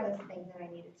to. Oh yeah, this thing that I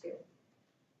needed to.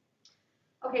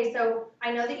 Okay, so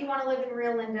I know that you want to live in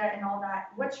Rio Linda and all that.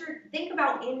 Think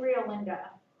about in Rio Linda,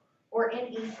 or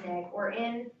in East Nick, or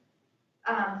in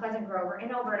Pleasant Grove, or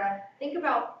in Alberta. Think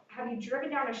about, have you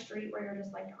driven down a street where you're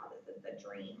just like, oh, this is the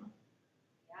dream?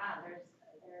 Yeah, there's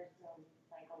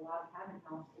like a log cabin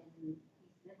house in East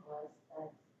Nicholas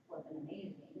that's flipping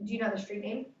amazing. Do you know the street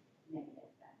name?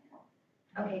 Negative that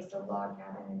now. Okay, so log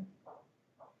cabin.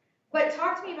 But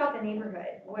talk to me about the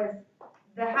neighborhood. Was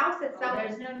the house So itself?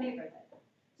 there's no neighborhood.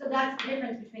 So that's the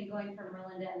difference between going from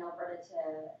Merlinda and Alberta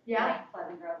to Yeah. like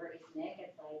Pleasant Grove or East Nick.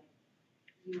 It's like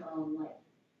you own like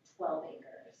 12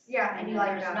 acres. Yeah, and you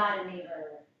like there's that. not a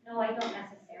neighbor. No, I don't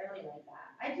necessarily like that.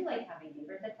 I do like having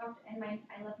neighbors. I love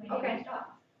my Okay. neighbor's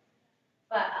dogs.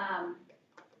 But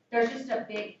there's just a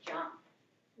big jump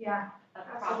Yeah. of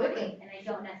Absolutely. property, and I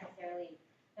don't necessarily.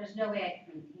 There's no way I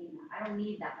can maintain that. I don't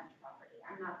need that much property.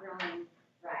 I'm not growing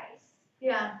rice,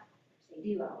 Yeah. which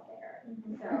they do out there.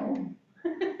 Mhm. So.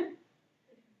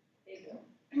 They do.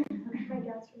 My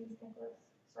dad's from East Nicholas,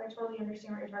 so I totally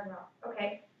understand what you're talking about.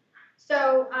 Okay.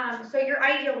 So, so your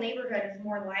ideal neighborhood is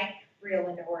more like Rio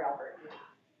Linda or Alberta.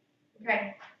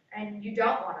 Okay. And you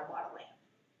don't want a lot of land.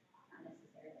 Not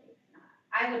necessarily, not.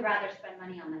 I would rather spend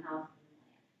money on the house than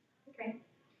the land.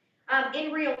 Okay.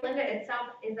 In Rio Linda itself,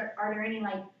 are there any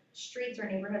like streets or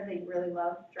neighborhoods that you really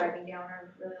love driving down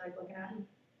or really like looking at?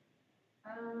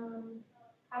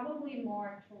 Probably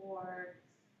more towards,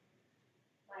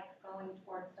 like, going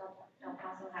towards Del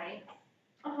Paso Heights.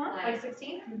 Like Like-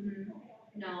 16?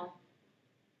 No.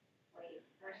 Wait,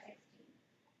 where's 16?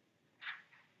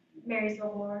 Marysville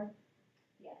Boulevard.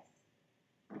 Yes.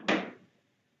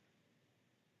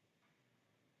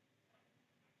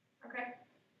 Okay.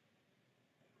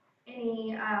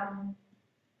 Any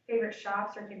favorite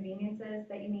shops or conveniences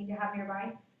that you need to have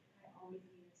nearby? I always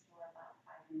need a store about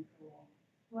 5 minutes away.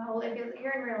 Well, if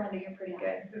you're in Rio Linda, you're pretty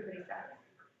good. You're pretty set.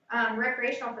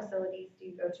 Recreational facilities do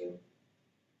you go to?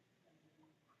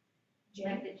 Gym?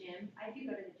 Like the gym, I do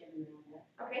go to the gym in Miranda,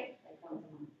 Okay, like once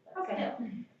a month, but Okay. still.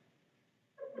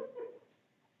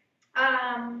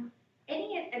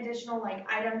 Any additional like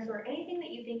items or anything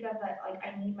that you think of that like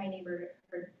I need my neighborhood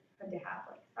to have,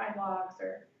 like sidewalks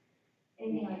or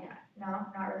anything like that? No,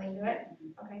 not really into it?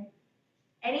 Okay.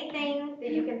 Anything that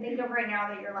you can think of right now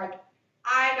that you're like,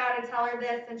 I gotta tell her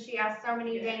this and she asked so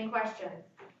many dang questions?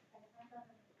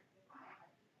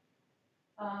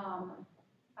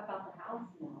 About the house,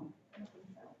 no, I don't think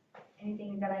so.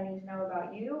 Anything that I need to know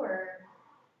about you or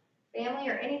family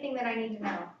or anything that I need to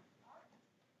know?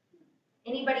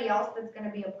 Anybody else that's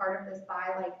gonna be a part of this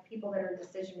buy, like people that are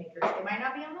decision makers? They might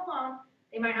not be on the loan,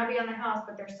 they might not be on the house,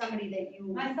 but there's somebody that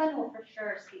you. My son will for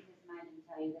sure speak his mind and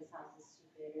tell you this house is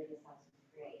stupid or this house is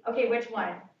great. Okay, which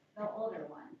one? The older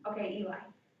one, Okay, Eli.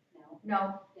 no,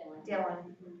 No, Dylan. Dylan.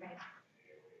 Okay.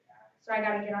 So I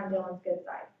gotta get on Dylan's good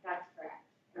side. That's correct.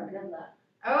 Okay. Good luck.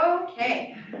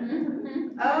 Okay,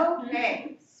 He's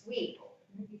okay, sweet.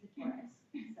 a Taurus,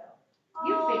 so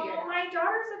you figure it Oh, out. my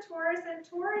daughter's a Taurus and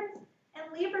Taurus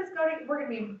and Libras go to, we're gonna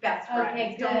be best friends.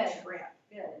 Okay, Don't good. trip.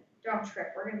 Good. Don't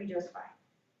trip, we're gonna be just fine.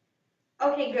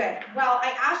 Okay, good. Well,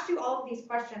 I asked you all of these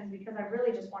questions because I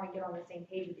really just want to get on the same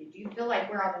page with you. Do you feel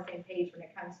like we're on the same page when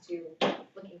it comes to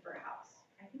looking for a house?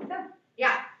 I think so.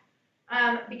 Yeah.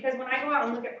 Because when I go out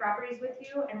and look at properties with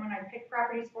you and when I pick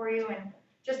properties for you and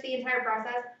just the entire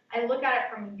process, I look at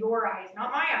it from your eyes,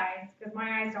 not my eyes, because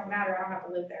my eyes don't matter. I don't have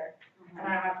to live there and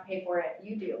I don't have to pay for it.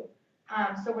 You do.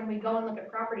 So when we go and look at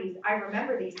properties, I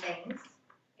remember these things.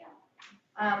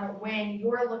 When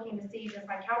you're looking to see, does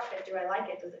my couch fit, do I like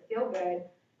it, does it feel good?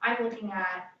 I'm looking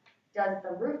at, does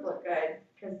the roof look good?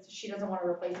 Because she doesn't want to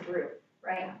replace the roof,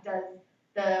 right? Does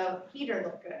the heater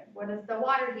look good? What does the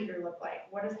water heater look like?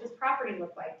 What does this property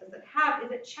look like? Does it have,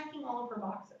 is it checking all of her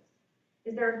boxes?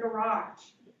 Is there a garage,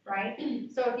 right?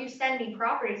 So if you send me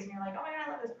properties and you're like, oh my God,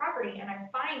 I love this property, and I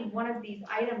find one of these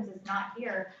items is not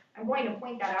here, I'm going to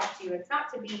point that out to you. It's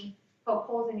not to be poke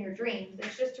holes in your dreams.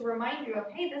 It's just to remind you of,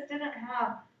 hey, this didn't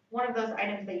have one of those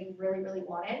items that you really, really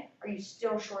wanted. Are you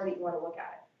still sure that you want to look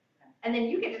at it? And then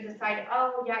you get to decide,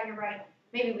 oh, yeah, you're right.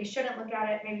 Maybe we shouldn't look at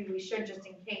it. Maybe we should just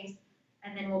in case.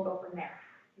 And then we'll go from there.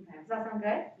 Okay. Does that sound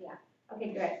good? Yeah.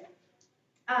 Okay, good.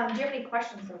 Do you have any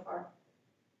questions so far?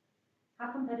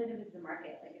 How competitive is the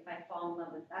market? Like if I fall in love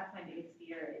with, that's my biggest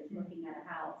fear is looking at a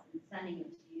house and sending it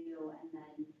to you and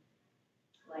then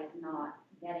like not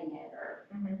getting it or,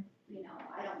 you know,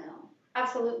 I don't know.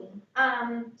 Absolutely.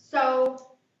 So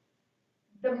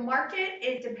the market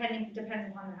is depends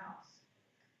upon the house.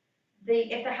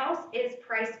 If the house is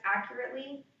priced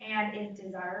accurately and is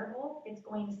desirable, it's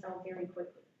going to sell very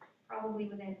quickly, probably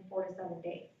within 4 to 7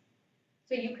 days.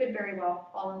 So you could very well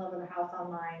fall in love with a house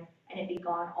online and it be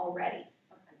gone already.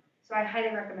 Okay. So I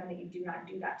highly recommend that you do not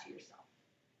do that to yourself.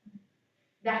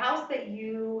 The house that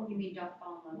You mean don't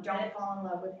fall in love with don't it? fall in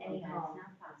love with any That's home.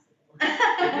 not possible.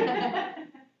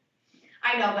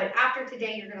 I know, but after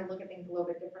today, you're gonna look at things a little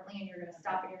bit differently and you're gonna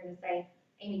stop and you're gonna say,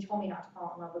 Amy told me not to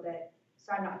fall in love with it,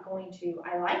 so I'm not going to.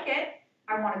 I like it,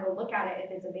 I wanna go look at it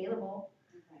if it's available.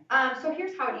 Okay. So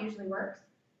here's how it usually works.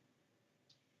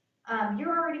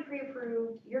 You're already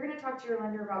pre-approved, you're gonna talk to your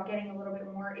lender about getting a little bit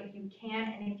more if you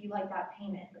can and if you like that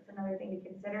payment. That's another thing to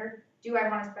consider. Do I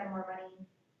wanna spend more money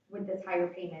with this higher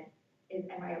payment?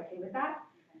 Am I okay with that?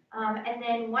 And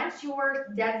then once you're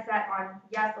dead set on,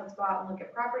 yes, let's go out and look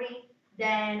at property,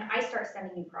 then I start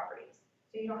sending you properties.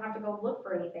 So you don't have to go look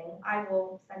for anything. I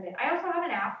will send it. I also have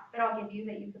an app that I'll give you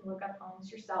that you can look up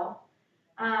homes yourself.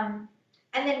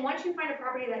 And then once you find a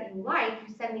property that you like,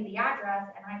 you send me the address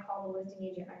and I call the listing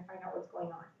agent and I find out what's going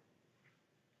on.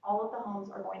 All of the homes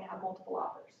are going to have multiple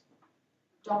offers.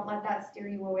 Don't let that steer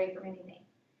you away from anything.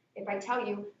 If I tell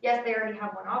you, yes, they already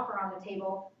have one offer on the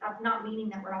table, that's not meaning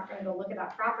that we're not gonna go look at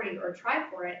that property or try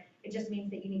for it. It just means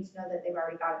that you need to know that they've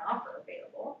already got an offer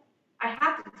available. I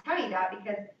have to tell you that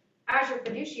because as your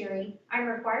fiduciary, I'm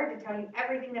required to tell you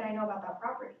everything that I know about that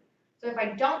property. So if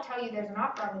I don't tell you there's an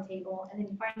offer on the table and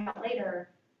then you find out later,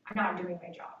 I'm not doing my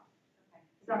job. Okay.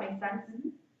 Does that make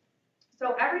sense?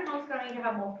 So every home's going to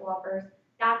have multiple offers.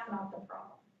 That's not the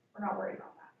problem. We're not worried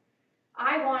about that.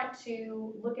 I want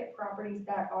to look at properties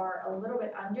that are a little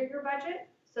bit under your budget,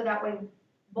 so that way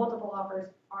multiple offers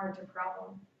aren't a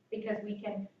problem, because we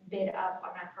can bid up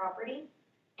on that property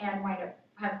and wind up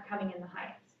coming in the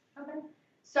highest. Okay.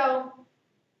 So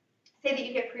say that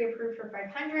you get pre-approved for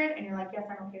 500 and you're like, yes,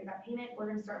 I'm okay with that payment, we're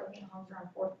gonna start looking at homes around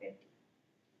 450.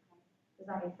 Does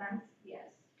that make sense? Yes.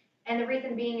 And the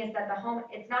reason being is that the home,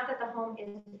 it's not that the home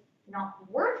is not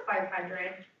worth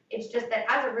 500, it's just that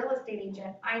as a real estate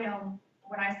agent, I know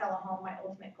when I sell a home, my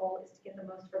ultimate goal is to get the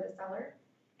most for the seller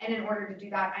And in order to do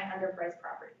that, I underprice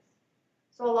properties.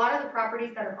 So a lot of the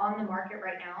properties that are on the market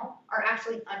right now are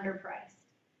actually underpriced.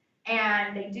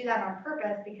 And they do that on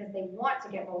purpose because they want to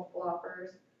get multiple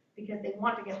offers, because they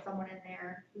want to get someone in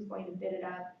there who's going to bid it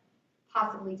up,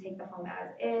 possibly take the home as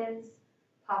is,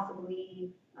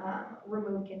 possibly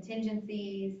remove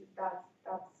contingencies. That's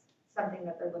something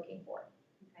that they're looking for.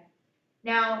 Okay.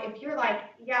 Now, if you're like,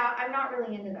 yeah, I'm not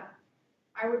really into that.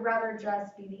 I would rather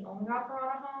just be the only offer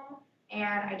on a home,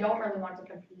 and I don't really want to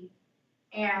compete.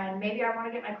 And maybe I want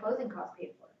to get my closing costs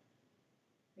paid for.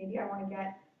 Maybe I want to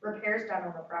get repairs done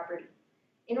on the property.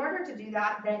 In order to do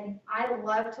that, then I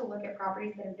love to look at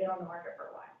properties that have been on the market for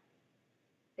a while.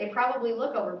 They probably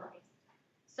look overpriced.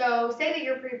 So say that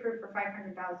you're pre-approved for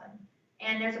 $500,000,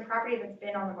 and there's a property that's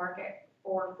been on the market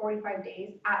for 45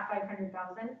 days at $500,000,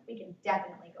 we can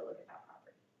definitely go look at that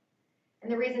property.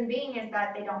 And the reason being is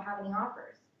that they don't have any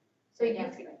offers. So you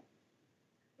can,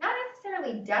 not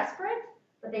necessarily desperate,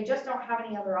 but they just don't have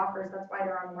any other offers. That's why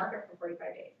they're on the market for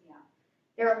 45 days. Yeah.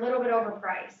 They're a little bit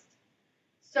overpriced.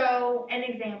 So an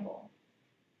example,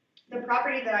 the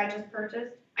property that I just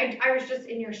purchased, I was just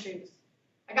in your shoes.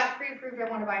 I got pre-approved, I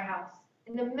want to buy a house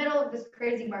in the middle of this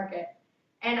crazy market.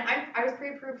 And I was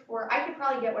pre-approved for, I could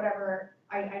probably get whatever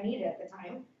I needed at the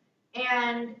time.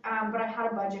 And, but I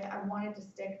had a budget, I wanted to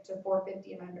stick to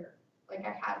 $450 and under, like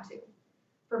I had to,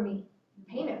 for me,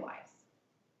 payment wise.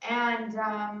 And,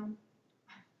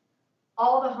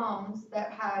 all the homes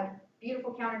that had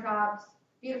beautiful countertops,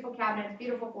 beautiful cabinets,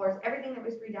 beautiful floors, everything that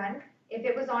was redone, if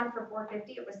it was on for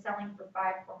 $450, it was selling for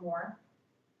 $5 or more.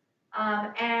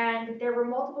 And there were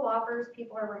multiple offers.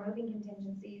 People are removing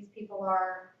contingencies. People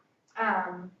are,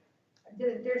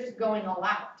 they're just going all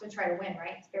out to try to win,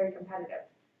 right? It's very competitive.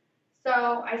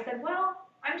 So I said, well,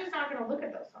 I'm just not going to look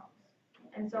at those homes.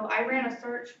 And so I ran a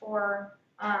search for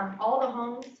all the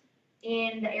homes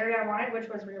in the area I wanted, which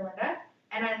was Rio Linda.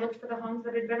 And I looked for the homes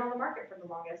that had been on the market for the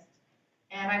longest.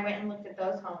 And I went and looked at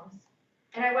those homes.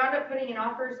 And I wound up putting in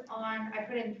offers on, I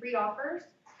put in 3 offers,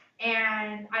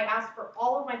 and I asked for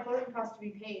all of my closing costs to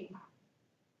be paid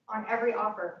on every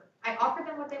offer. I offered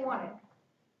them what they wanted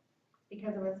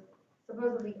because it was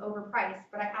supposedly overpriced,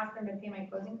 but I asked them to pay my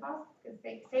closing costs because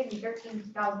they saved me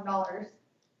 $13,000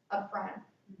 up front.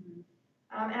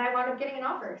 And I wound up getting an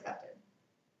offer accepted.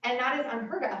 And that is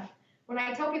unheard of. When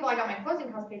I tell people I got my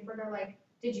closing costs paid for, they're like,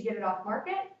 did you get it off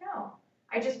market? No.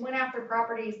 I just went after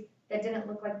properties that didn't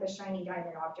look like the shiny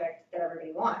diamond object that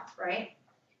everybody wants, right?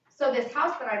 So this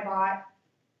house that I bought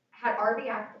had RV,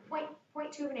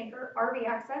 0.2 of an acre, RV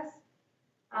access,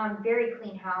 very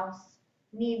clean house,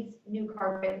 needs new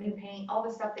carpet, new paint, all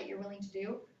the stuff that you're willing to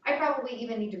do. I probably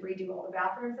even need to redo all the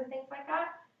bathrooms and things like that.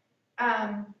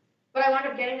 But I wound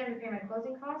up getting them to pay my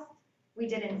closing costs. We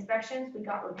did inspections, we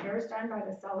got repairs done by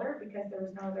the seller because there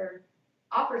was no other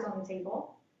offers on the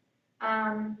table.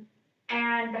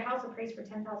 And the house appraised for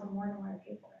 $10,000 more than what I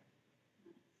paid for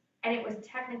it. And it was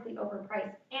technically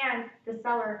overpriced, and the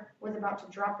seller was about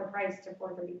to drop the price to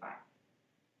 $435.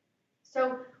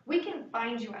 So we can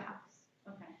find you a house.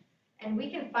 Okay. And we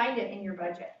can find it in your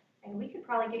budget, and we could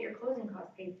probably get your closing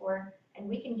costs paid for, and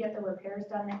we can get the repairs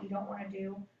done that you don't want to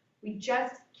do. We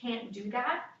just can't do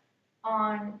that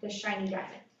on the shiny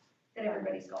diamond that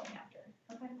everybody's going after.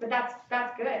 Okay. But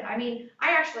that's good. I mean,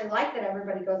 I actually like that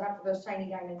everybody goes after those shiny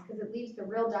diamonds because it leaves the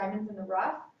real diamonds in the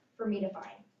rough for me to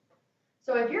find.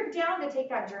 So if you're down to take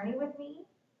that journey with me,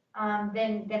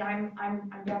 then I'm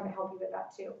down to help you with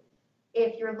that too.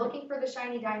 If you're looking for the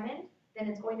shiny diamond, then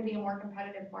it's going to be a more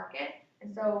competitive market.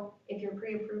 And so if you're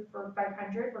pre-approved for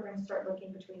 500, we're going to start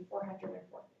looking between 400 and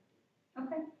 450.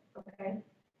 Okay. Okay.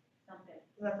 Sounds good.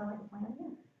 Does that sound like a plan? Yeah.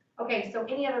 Okay, so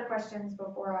any other questions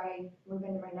before I move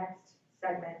into my next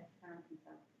segment? I don't think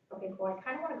so. Okay, cool. I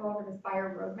kind of want to go over this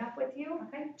buyer roadmap with you,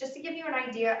 Okay. just to give you an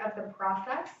idea of the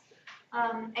process.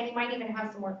 And you might even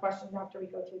have some more questions after we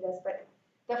go through this, but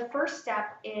the first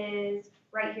step is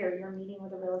right here, you're meeting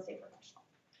with a real estate professional.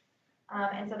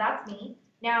 And so that's me.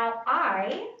 Now,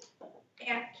 I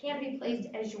can be placed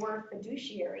as your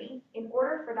fiduciary. In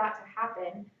order for that to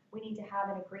happen, we need to have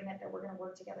an agreement that we're going to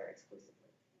work together exclusively.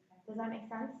 Does that make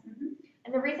sense? Mm-hmm.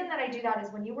 And the reason that I do that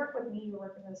is when you work with me, you're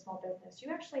working with a small business.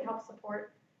 You actually help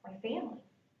support my family.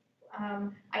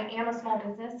 I am a small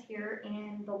business here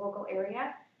in the local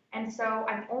area, and so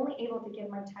I'm only able to give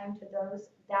my time to those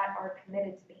that are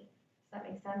committed to me. Does that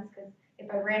make sense? Because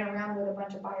if I ran around with a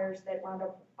bunch of buyers that wound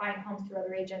up buying homes through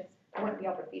other agents, I wouldn't be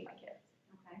able to feed my kids.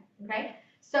 Okay. Okay?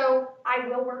 So I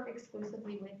will work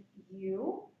exclusively with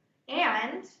you,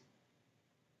 and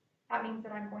that means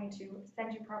that I'm going to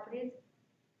send you properties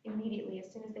immediately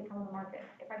as soon as they come on the market.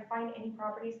 If I find any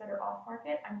properties that are off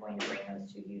market, I'm going to bring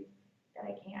those to you that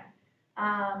I can.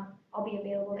 I'll be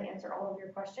available to answer all of your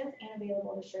questions and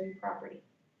available to show you property,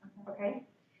 okay?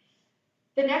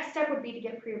 The next step would be to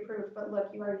get pre-approved, but look,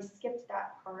 you already skipped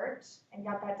that part and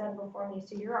got that done before me,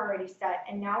 so you're already set,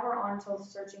 and now we're on to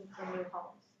searching for new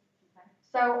homes.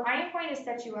 So I am going to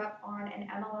set you up on an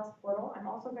MLS portal. I'm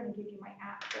also going to give you my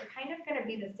app. They're kind of going to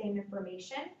be the same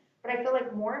information, but I feel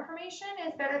like more information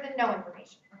is better than no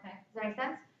information. Okay. Does that make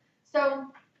sense? So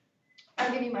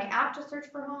I'll give you my app to search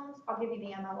for homes. I'll give you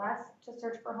the MLS to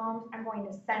search for homes. I'm going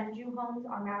to send you homes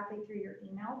automatically through your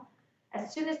email.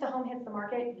 As soon as the home hits the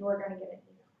market, you're going to get an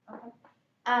email.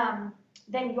 Okay.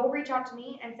 Then you'll reach out to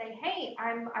me and say, hey,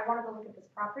 I want to go look at this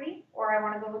property, or I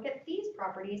want to go look at these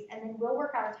properties, and then we'll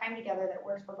work out a time together that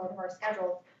works for both of our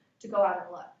schedules to go out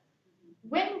and look.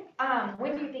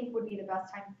 When do you think would be the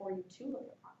best time for you to look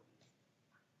at properties?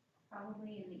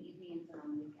 Probably in the evenings and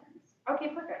on weekends.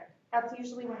 Okay, perfect. That's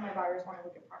usually when my buyers want to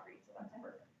look at properties, so that's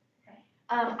perfect. Okay.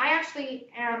 I actually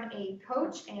am a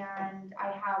coach, and I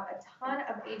have a ton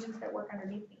of agents that work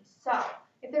underneath me. So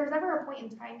if there was ever a point in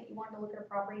time that you wanted to look at a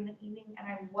property in the evening and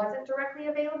I wasn't directly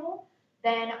available,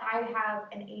 then I have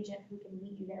an agent who can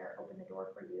meet you there, open the door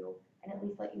for you, and at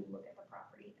least let you look at the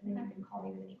property. And then you can call me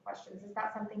with any questions. Is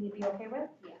that something you'd be okay with?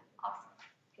 Yeah. Awesome.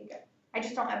 Okay, good. I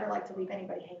just don't ever like to leave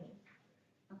anybody hanging.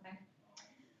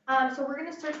 Okay. So we're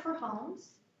gonna search for homes,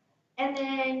 and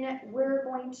then we're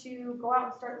going to go out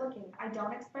and start looking. I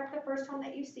don't expect the first home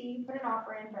that you see, put an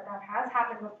offer in, but that has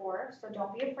happened before, so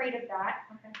don't be afraid of that.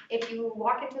 Okay. If you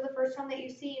walk into the first home that you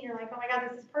see and you're like, oh my God,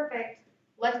 this is perfect,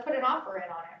 let's put an offer in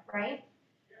on it, right?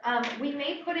 We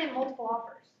may put in multiple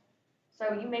offers.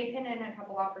 So you may pin in a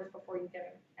couple offers before you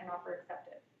get an offer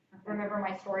accepted. Okay. Remember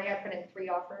my story? I put in 3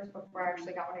 offers before I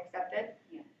actually got one accepted.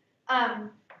 Yeah.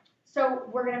 So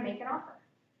we're gonna make an offer.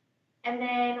 And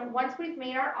then once we've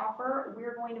made our offer,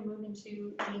 we're going to move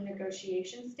into the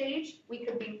negotiation stage. We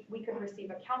could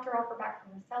receive a counter offer back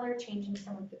from the seller, changing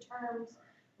some of the terms.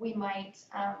 We might,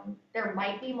 there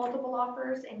might be multiple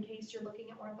offers in case you're looking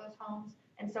at one of those homes.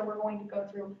 And so we're going to go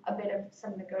through a bit of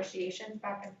some negotiations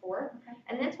back and forth. Okay.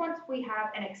 And then once we have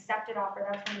an accepted offer,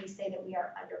 that's when we say that we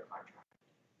are under contract.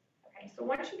 Okay, so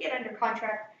once you get under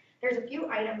contract, there's a few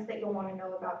items that you'll want to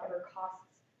know about that are costs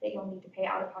that you'll need to pay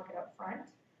out of pocket up front.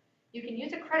 You can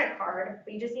use a credit card,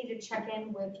 but you just need to check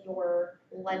in with your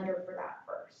lender for that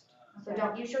first. So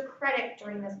don't use your credit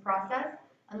during this process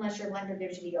unless your lender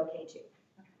gives you the okay to.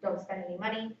 Don't spend any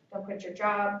money, don't quit your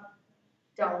job,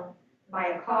 don't buy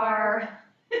a car,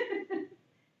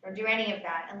 don't do any of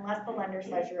that unless the lender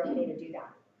says you're okay to do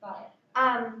that. Got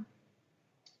it.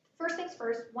 First things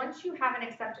first, once you have an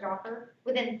accepted offer,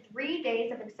 within 3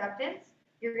 days of acceptance,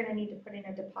 you're gonna need to put in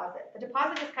a deposit. The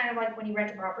deposit is kind of like when you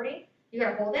rent a property, you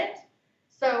gotta hold it.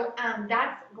 So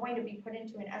that's going to be put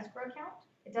into an escrow account.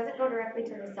 It doesn't go directly to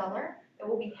the seller. It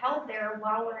will be held there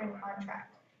while we're in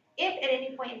contract. If at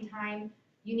any point in time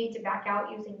you need to back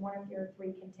out using one of your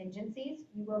 3 contingencies,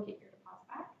 you will get your deposit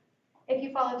back. If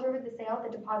you follow through with the sale,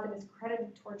 the deposit is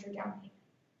credited towards your down payment.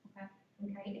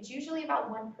 Okay, it's usually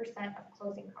about 1% of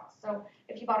closing costs. So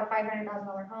if you bought a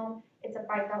 $500,000 home, it's a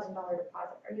 $5,000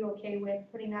 deposit. Are you okay with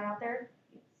putting that out there?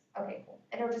 Yes. Okay, cool.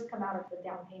 It'll just come out of the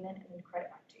down payment and then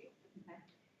credit back to you.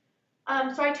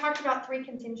 Okay. So I talked about 3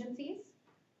 contingencies.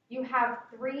 You have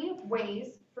 3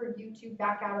 ways for you to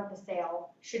back out of the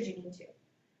sale should you need to.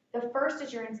 The first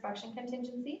is your inspection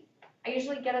contingency. I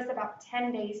usually get us about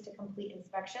 10 days to complete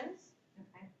inspections.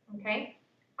 Okay.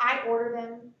 I order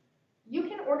them. You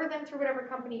can order them through whatever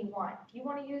company you want. If you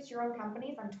want to use your own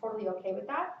companies, I'm totally okay with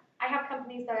that. I have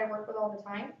companies that I work with all the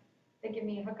time. They give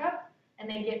me a hookup and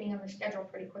they get me on their schedule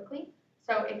pretty quickly.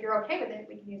 So if you're okay with it,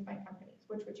 we can use my companies.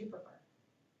 Which would you prefer?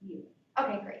 You.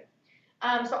 Okay, great.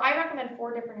 So I recommend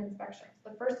 4 different inspections.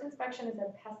 The first inspection is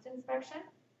a pest inspection.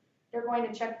 They're going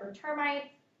to check for termites,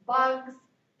 bugs.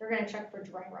 They're going to check for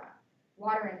dry rot,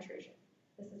 water intrusion.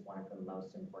 This is one of the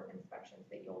most important inspections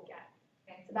that you'll get.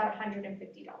 Okay. It's about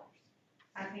 $150.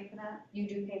 I pay for that? You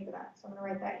do pay for that. So I'm going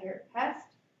to write that here.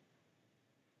 Pest,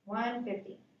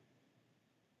 $150.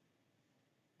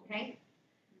 Okay?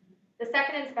 The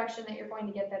second inspection that you're going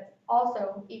to get that's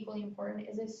also equally important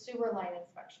is a sewer line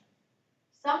inspection.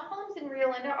 Some homes in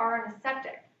Rio Linda are on a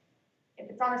septic. If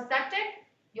it's on a septic,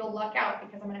 you'll luck out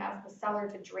because I'm going to ask the seller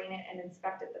to drain it and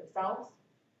inspect it themselves.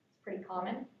 It's pretty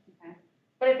common. Okay.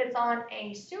 But if it's on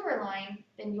a sewer line,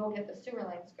 then you'll get the sewer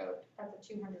line scoped. That's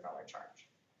a $200 charge.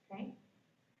 Okay?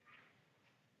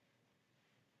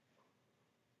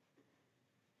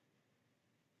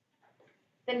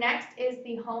 The next is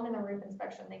the home and the roof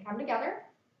inspection. They come together.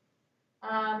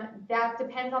 That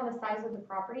depends on the size of the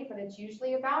property, but it's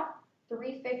usually about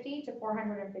 $350 to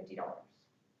 $450.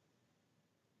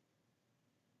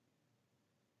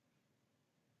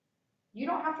 You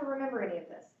don't have to remember any of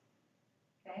this.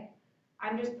 Okay,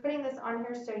 I'm just putting this on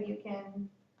here so you can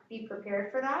be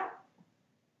prepared for that.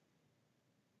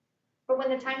 But when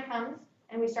the time comes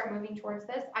and we start moving towards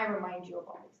this, I remind you of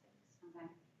all these things. okay.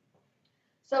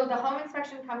 So the home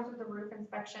inspection comes with the roof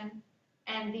inspection,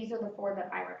 and these are the 4 that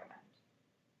I recommend.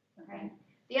 Okay.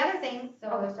 The other thing, So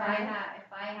oh, if sorry.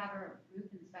 I have a roof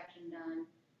inspection done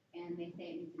and they say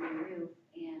it needs a new roof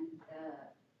and the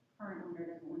current owner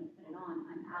doesn't want to put it on,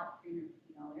 I'm out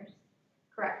 $350.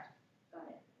 Correct. Got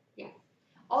it.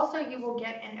 Also, you will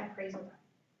get an appraisal done.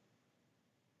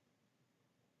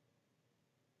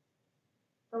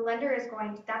 The lender is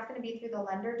that's going to be through the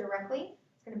lender directly.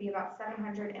 It's going to be about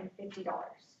 $750.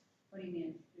 What do you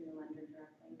mean it's through the lender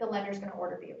directly? The lender's going to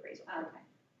order the appraisal. Oh, okay,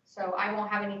 So I won't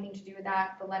have anything to do with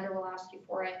that. The lender will ask you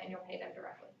for it and you'll pay them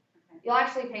directly. okay. You'll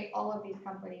actually pay all of these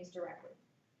companies directly.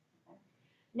 Okay.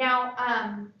 Now,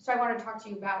 so I want to talk to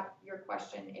you about your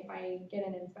question. If I get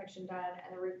an inspection done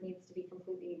and the roof needs to be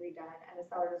completely redone and the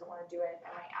seller doesn't want to do it,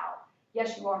 am I out?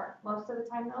 Yes, you are. Most of the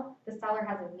time though, the seller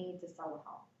has a need to sell a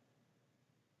home.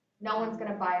 No one's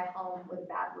going to buy a home with a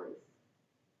bad roof.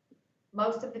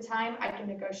 Most of the time, I can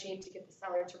negotiate to get the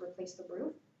seller to replace the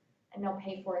roof and they'll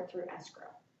pay for it through escrow.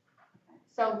 Okay.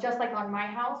 So just like on my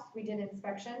house, we did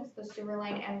inspections, the sewer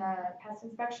line and the pest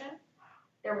inspection.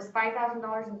 There was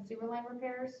 $5,000 in sewer line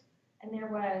repairs, and there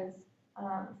was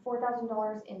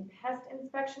 $4,000 in pest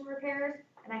inspection repairs,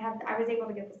 and I was able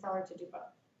to get the seller to do both.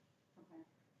 Okay.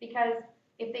 Because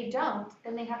if they don't,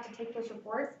 then they have to take those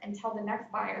reports and tell the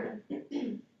next buyer,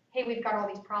 hey, we've got all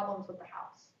these problems with the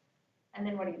house. And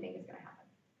then what do you think is gonna happen?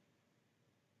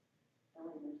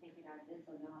 Selling will take it out of this,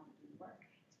 so they'll have to do the work.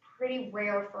 Pretty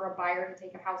rare for a buyer to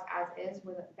take a house as is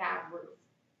with a bad roof.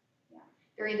 Yeah.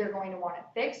 They're either going to want it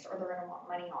fixed or they're gonna want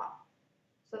money off.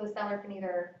 So the seller can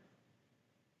either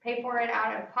pay for it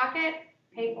out of pocket,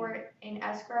 pay for it in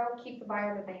escrow, keep the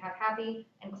buyer that they have happy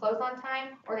and close on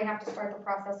time, or they have to start the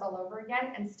process all over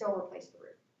again and still replace the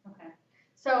roof. Okay.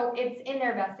 So it's in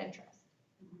their best interest.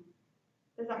 Mhm.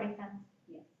 Does that make sense?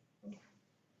 Yes. Okay.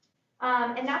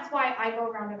 And that's why I go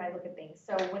around and I look at things.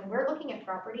 So when we're looking at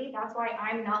property, that's why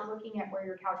I'm not looking at where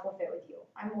your couch will fit with you.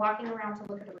 I'm walking around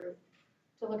to look at the roof,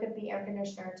 to look at the air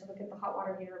conditioner, to look at the hot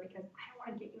water heater, because I don't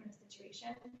want to get you in a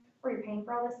situation where you're paying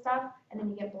for all this stuff and then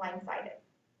you get blindsided.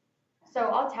 So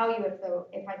I'll tell you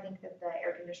if I think that the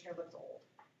air conditioner looks old.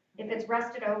 If it's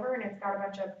rusted over and it's got a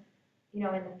bunch of, in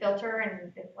the filter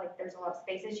and it's like there's a lot of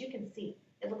spaces, you can see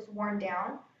it looks worn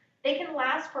down. They can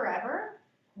last forever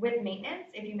with maintenance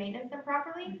if you maintenance them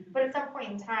properly, but at some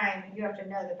point in time, you have to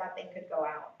know that that thing could go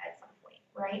out at some point,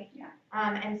 right? Yeah.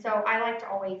 And so I like to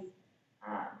always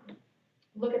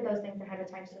look at those things ahead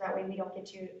of time so that way we don't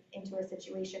get you into a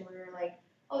situation where you're like,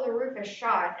 oh, the roof is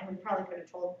shot, and we probably could have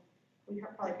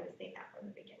seen that from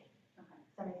the beginning. Okay.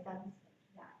 Does that make sense?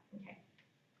 Yeah. Okay.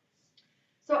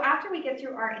 So after we get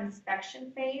through our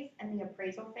inspection phase and the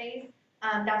appraisal phase,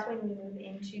 that's when we move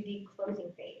into the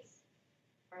closing phase,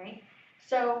 right?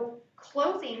 So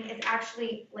closing is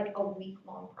actually like a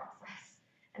week-long process.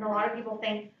 And a lot of people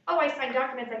think, oh, I sign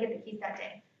documents, I get the keys that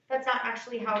day. That's not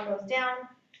actually how it goes down.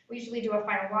 We usually do a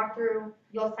final walkthrough,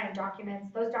 you'll sign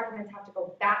documents. Those documents have to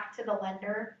go back to the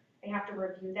lender. They have to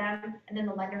review them, and then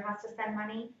the lender has to send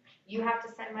money. You have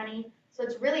to send money. So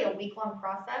it's really a week-long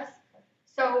process.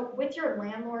 So with your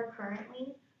landlord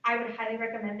currently, I would highly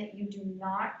recommend that you do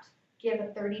not give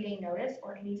a 30-day notice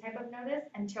or any type of notice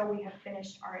until we have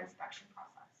finished our inspection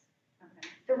process. Okay.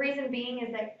 The reason being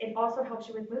is that it also helps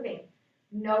you with moving.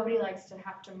 Nobody likes to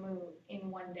have to move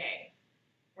in one day,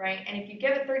 right? And if you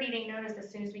give a 30-day notice as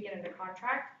soon as we get into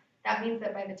contract, that means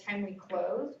that by the time we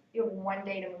close, you have 1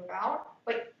 day to move out.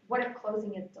 But what if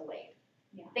closing is delayed?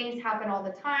 Yeah. Things happen all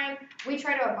the time. We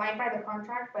try to abide by the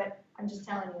contract, but I'm just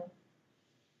telling you,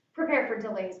 prepare for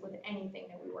delays with anything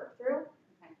that we work through.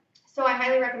 Okay. So I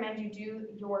highly recommend you do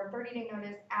your 30-day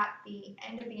notice at the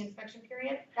end of the inspection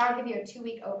period. That'll give you a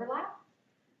 2-week overlap.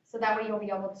 So that way you'll be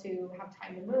able to have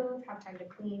time to move, have time to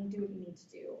clean, do what you need to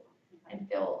do, and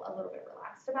feel a little bit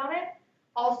relaxed about it.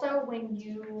 Also, when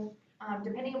you,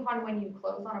 depending upon when you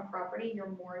close on a property, your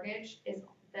mortgage is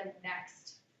the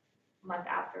next month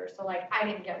after. So like I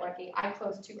didn't get lucky. I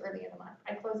closed too early in the month.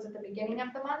 I closed at the beginning of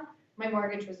the month. My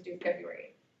mortgage was due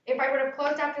February. If I would have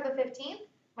closed after the 15th,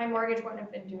 my mortgage wouldn't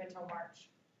have been due until March.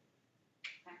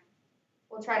 Okay.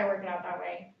 We'll try to work it out that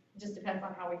way. It just depends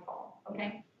on how we fall,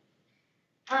 okay?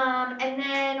 And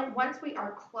then once we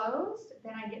are closed,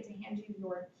 then I get to hand you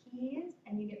your keys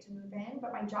and you get to move in,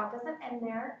 but my job doesn't end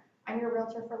there. I'm your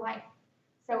realtor for life.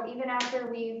 So even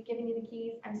after we've given you the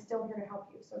keys, I'm still here to help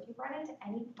you. So if you run into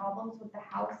any problems with the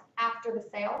house after the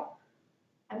sale,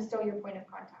 I'm still your point of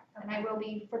contact, and I will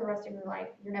be for the rest of your life.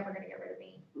 You're never gonna get rid of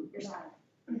me. You're stuck.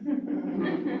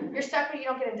 You're stuck when you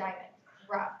don't get a diamond.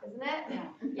 Rough, isn't it?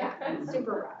 Yeah,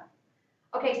 super rough.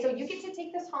 Okay, so you get to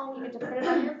take this home, you get to put it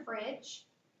on your fridge.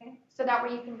 Okay. So that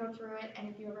way you can go through it, and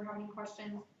if you ever have any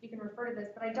questions, you can refer to this,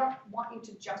 but I don't want you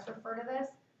to just refer to this.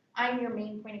 I'm your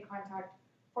main point of contact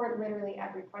for literally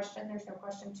every question. There's no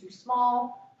question too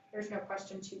small, there's no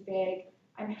question too big.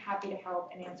 I'm happy to help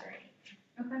and answer any.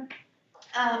 Okay.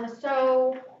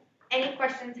 So any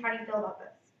questions, how do you feel about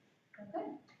this?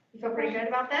 Good. You feel pretty good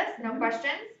about this? No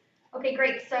questions? Okay,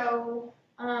 great. So,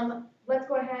 let's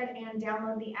go ahead and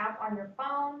download the app on your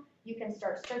phone. You can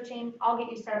start searching. I'll get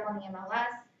you set up on the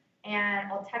MLS,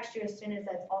 and I'll text you as soon as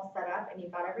it's all set up and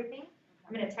you've got everything.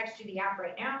 I'm gonna text you the app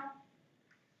right now.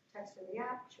 Text her the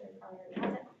app, sure you probably already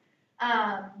has it.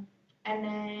 And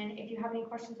then if you have any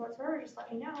questions whatsoever, just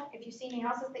let me know. If you see any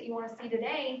houses that you wanna see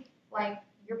today, like,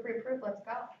 you're pre-approved, let's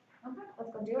go. Okay.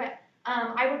 Let's go do it.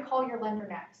 I would call your lender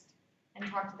next and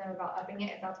talk to them about upping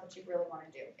it if that's what you really wanna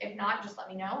do. If not, just let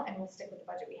me know and we'll stick with the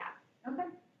budget we have. Okay.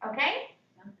 Okay?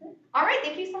 Sounds good. All right,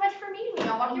 thank you so much for meeting me.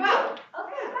 I'll walk you out.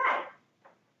 Okay, bye.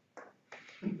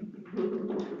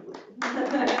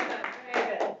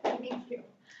 Very good. Thank you.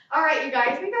 All right, you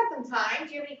guys, we got some time.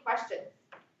 Do you have any questions?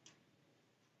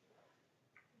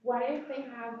 What if they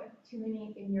have too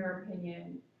many, in your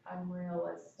opinion,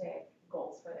 unrealistic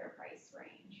goals for their price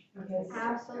range? Because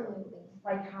Absolutely.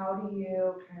 like, how do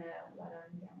you kind of let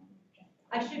them down?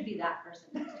 I should be that person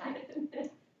next time.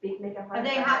 Make a But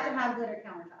they have to have glitter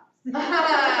countertops.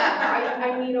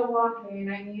 I need a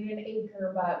walk-in, I need an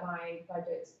acre, but my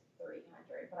budget's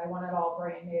 300, but I want it all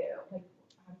brand new. Like,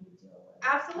 how do you deal with it?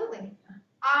 Absolutely.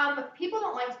 People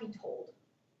don't like to be told.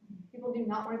 People do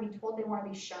not want to be told, they want to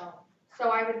be shown. So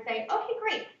I would say, okay,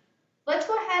 great. Let's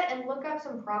go ahead and look up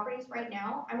some properties right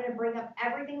now. I'm gonna bring up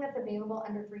everything that's available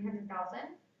under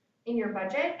 300,000 in your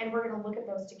budget, and we're gonna look at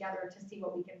those together to see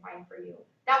what we can find for you.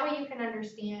 That way you can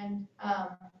understand,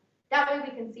 that way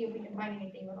we can see if we can find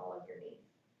anything with all of your needs.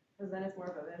 Because then it's more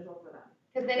of a visual for them.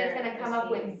 Because then it's Very gonna come up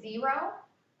with interesting. 0.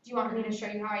 Do you want me to show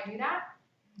you how I do that?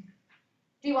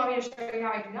 Do you want me to show you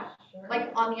how I do that? Sure.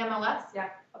 Like on the MLS? Yeah.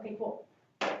 Okay, cool.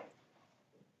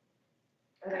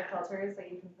 Are there filters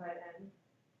that you can put in?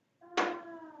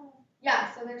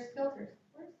 Yeah, so there's filters.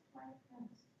 Where's my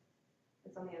mouse?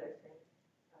 It's on the other screen.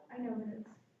 I know, but it's,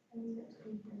 I need it to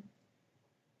be here.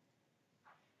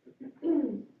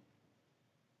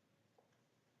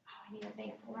 Oh, I need a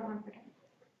thing. Hold on 1 second.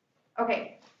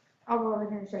 Okay, I'll go over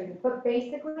here and show you. But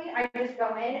basically, I just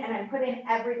go in and I put in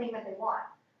everything that they want,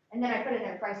 and then I put it in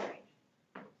their price range.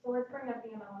 So let's bring up the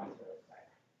MLS really quick.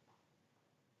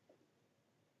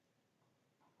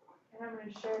 And I'm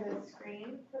gonna share this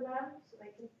screen for them so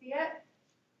they can see it.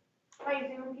 My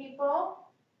Zoom people.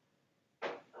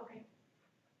 Okay.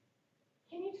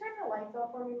 Can you turn the lights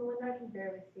off for me, Melinda? I can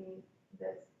barely see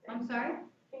this thing. I'm sorry?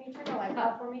 Can you turn the lights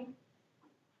off for me?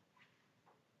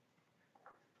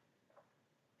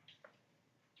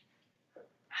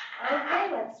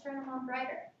 Okay, let's turn them on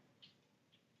brighter.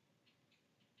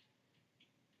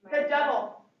 The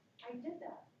double. I did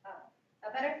that. Oh,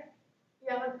 that better?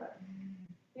 Yeah, that's better.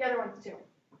 The other ones too.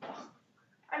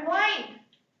 I'm blind.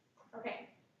 Okay.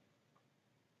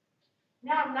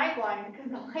 Now I'm night blind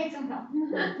because the lights are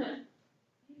on.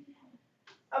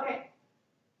 Okay.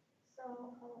 So,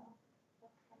 hold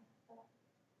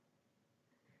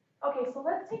on. Okay, so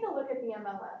let's take a look at the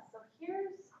MLS. So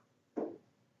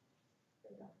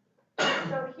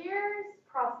here's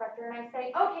Prospector, and I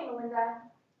say, okay, Melinda.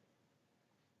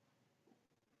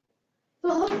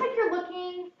 So it looks like you're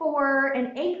looking for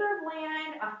an acre of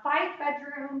land, a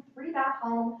 5-bedroom, 3-bath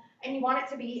home, and you want it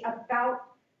to be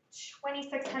about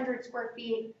 2,600 square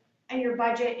feet, and your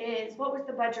budget is, what was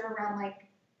the budget, around like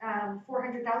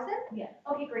 400,000? Yes.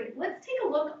 Okay, great. Let's take a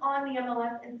look on the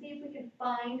MLS and see if we can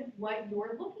find what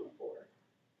you're looking for.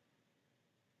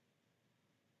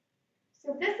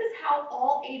 So this is how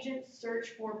all agents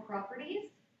search for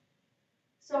properties.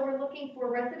 So we're looking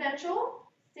for residential,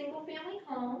 single-family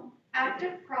home,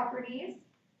 active properties.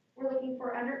 We're looking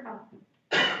for under,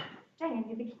 dang, I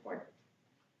need the keyboard.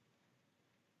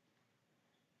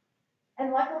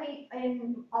 And luckily,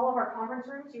 in all of our conference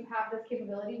rooms, you have this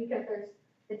capability because there's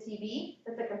the TV,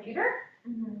 that's a computer,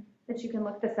 that you can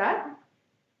look this up.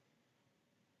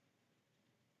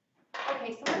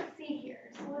 Okay, so let's see here.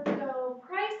 So let's go,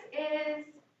 price is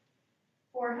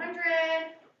 400,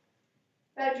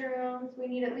 bedrooms, we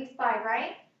need at least 5,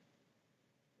 right?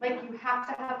 Like you have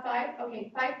to have 5?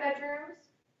 Okay, 5 bedrooms.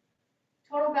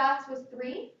 Total baths was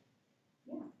 3?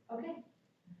 Yeah. Okay.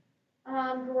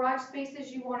 Garage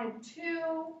spaces, you wanted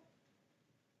 2.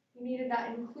 You needed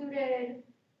that included,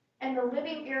 and the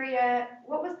living area,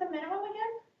 what was the minimum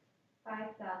again?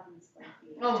 5,000 square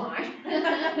feet. Oh my.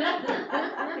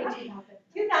 Okay, 2,000.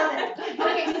 2,000.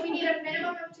 Okay, so we need a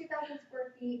minimum of 2,000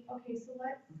 square feet. Okay, so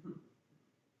let's.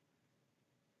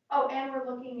 Oh, and we're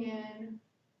looking in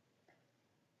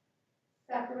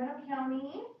Sacramento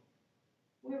County.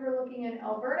 We were looking in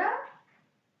Alberta.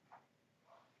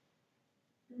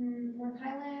 North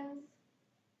Highlands.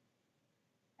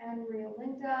 And Rio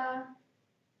Linda.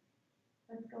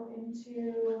 Let's go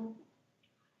into.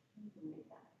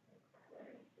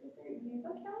 Is there Yuba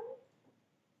County?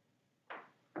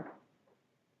 That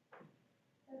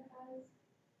has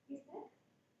East Nick?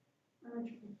 I'm not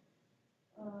sure.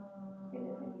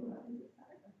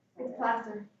 It's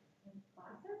Placer.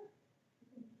 Placer?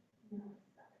 No, it's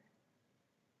Sutter.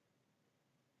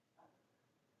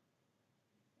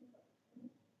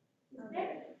 East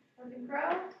Nick, Ocean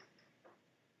Grove.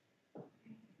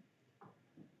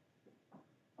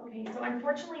 Okay, so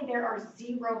unfortunately, there are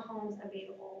 0 homes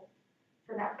available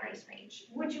for that price range.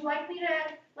 Would you like me to,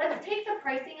 let's take the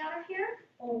pricing out of here?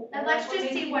 And let's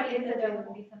just see what is There available.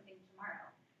 would be something tomorrow.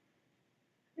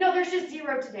 No, there's just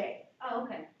 0 today. Oh,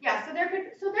 okay. Yeah, so there could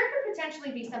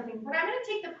potentially be something, but I'm gonna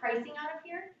take the pricing out of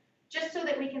here, just so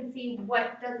that we can see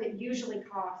what does it usually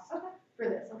cost for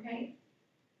this, okay?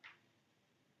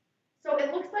 So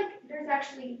it looks like there's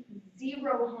actually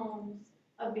 0 homes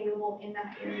available in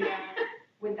that area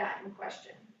with that in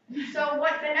question. So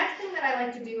what, the next thing that I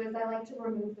like to do is I like to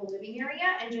remove the living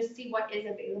area and just see what is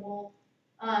available,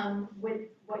 with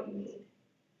what you need.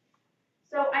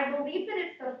 So I believe that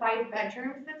it's the 5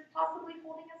 bedrooms that's possibly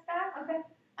holding us back. Okay.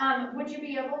 Would you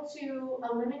be able to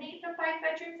eliminate the 5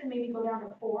 bedrooms and maybe go down to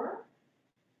 4?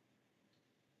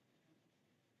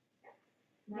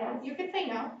 No, Yes. you could say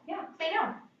no. Yeah. Say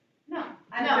no. No, No.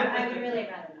 I would really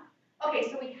rather not. Okay,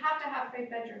 so we have to have 5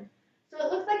 bedrooms. So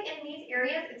it looks like in these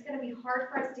areas, it's gonna be hard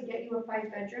for us to get you a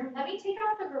 5 bedroom. Let me take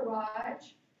out the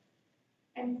garage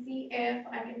and see if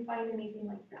I can find anything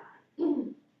like that.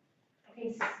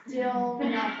 Okay, still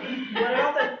nothing. What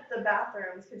about the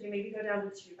bathrooms? Could you maybe go down to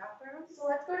 2 bathrooms? So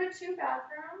let's go to 2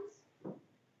 bathrooms.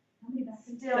 How many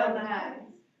bathrooms? Still Still nothing.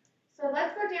 nothing. So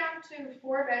let's go down to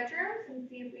 4 bedrooms and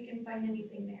see if we can find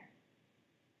anything there.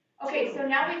 Okay, so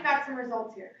now we've got some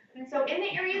results here. So in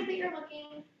the areas that you're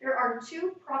looking, there are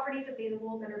 2 properties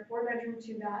available that are 4 bedroom,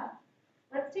 2 bath.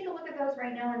 Let's take a look at those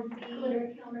right now and see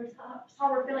Glitter countertops.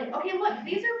 how we're feeling. Okay, look,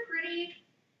 these are pretty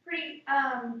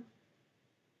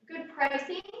good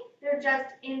pricing. They're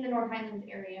just in the North Highlands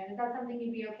area. Is that something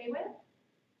you'd be okay with?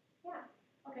 Yeah.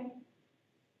 Okay.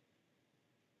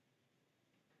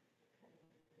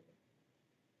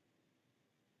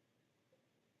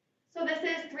 So this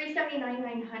is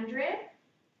 379,900.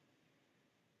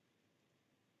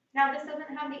 Now this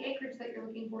doesn't have the acreage that you're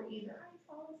looking for either. I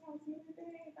saw this house the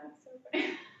other day, that's so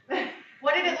funny.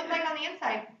 What did it look like on the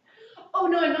inside? Oh,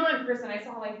 no, not in person, I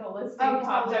saw like the listing Oh, you saw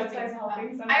popped the up, listing. it's helping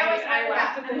somebody, I always and I wonder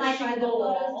laughed that. at I'm the like, are the shingle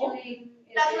photos wall. doing?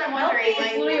 That's what I'm wondering, It's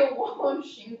like, literally a wall of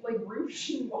like roof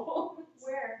shingles.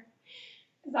 where?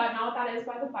 Is that not what that is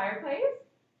by the fireplace?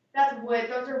 That's wood,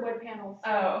 those are wood panels.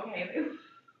 Oh, okay.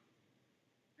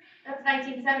 That's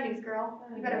 1970s, girl.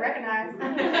 You better recognize.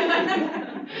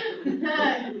 You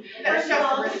First better of show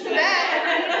all, some she's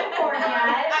respect. born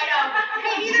yet. I know.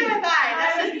 Hey, neither was I.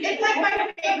 That's just, it's like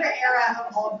my favorite era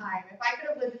of all time. If I could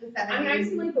have lived in the 70s. I mean, I've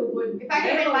seen like the wood. If I could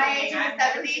have been my age in I've the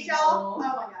never 70s, seen y'all, oh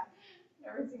little- my god.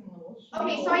 Never seen little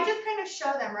Okay, so I just kind of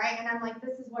show them, right? And I'm like,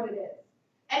 this is what it is.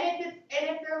 And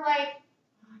if they're like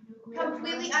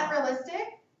completely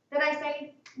unrealistic, then I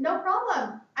say, no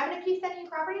problem. I'm gonna keep sending you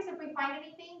properties. If we find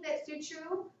anything that suits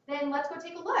you, then let's go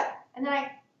take a look. And then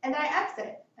I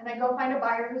exit and I go find a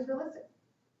buyer who's realistic.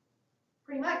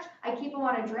 Pretty much. I keep them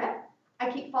on a drip. I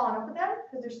keep following up with them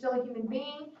because they're still a human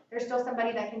being. They're still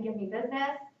somebody that can give me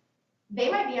business. They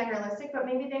might be unrealistic, but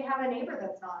maybe they have a neighbor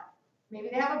that's not. Maybe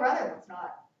they have a brother that's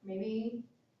not. Maybe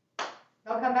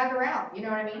they'll come back around. You know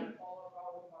what I mean?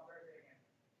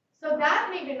 So that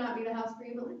may not be the house for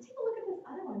you, but let's take a look at this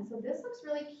other one. So this looks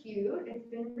really cute. It's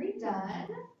been redone.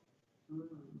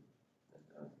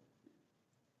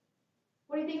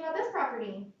 What do you think about this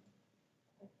property?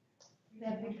 They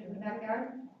have pictures in the backyard?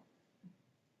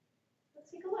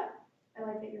 Let's take a look. I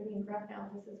like that you're being gruff now.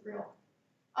 This is real.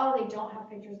 Oh, they don't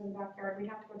have pictures in the backyard. We'd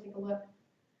have to go take a look.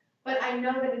 But I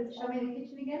know that it's. Show me the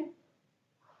kitchen again?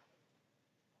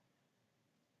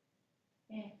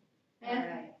 Yeah.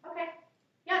 Alright. Okay.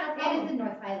 Yeah, no It problem. is in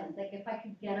North Highlands, like if I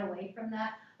could get away from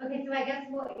that. Okay, so I guess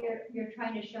what you're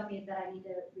trying to show me is that I need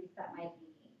to reset my thinking.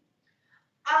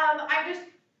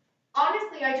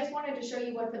 Honestly, I just wanted to show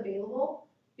you what's available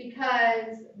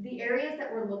because the areas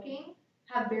that we're looking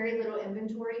have very little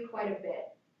inventory, quite a bit.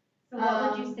 So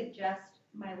what would you suggest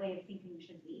my way of thinking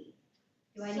should be?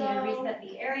 Do I need to reset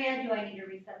the area? Do I need to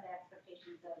reset the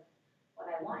expectations of what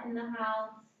I want in the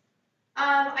house?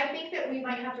 I think that we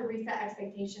might have to reset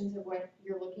expectations of what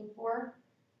you're looking for.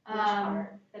 Which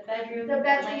part? The bedroom, The the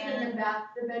bedrooms and land?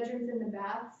 the bedrooms and the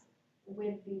baths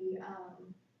with the,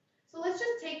 so let's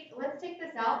take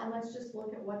this out and let's just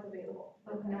look at what's available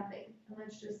with Okay. nothing. And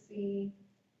let's just see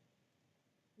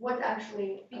what's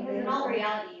actually Because available. in all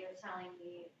reality, you're telling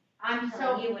me, I'm So-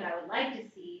 telling you what I would like to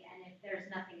see, and if there's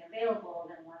nothing available,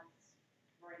 then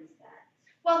let's reset.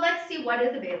 Well, let's see what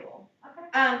is available.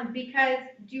 Okay. Because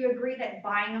do you agree that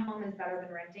buying a home is better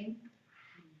than renting?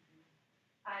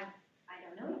 I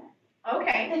don't know yet.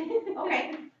 Okay,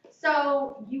 okay.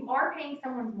 So you are paying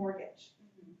someone's mortgage.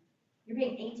 Mhm. You're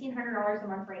paying $1,800 a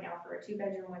month right now for a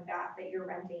 2-bedroom, 1 bath that you're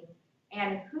renting.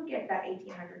 And who gets that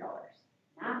 $1,800?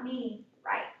 Not me.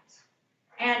 Right.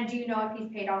 And do you know if he's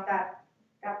paid off that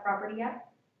property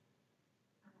yet?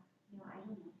 No, I don't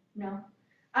know.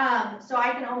 No. So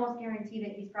I can almost guarantee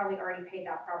that he's probably already paid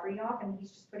that property off and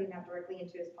he's just putting that directly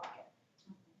into his pocket.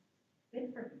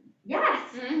 Good for him.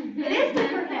 Yes, it is good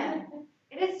for him.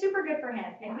 It is super good for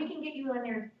him, and we can get you in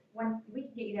there we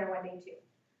can get you there one day too.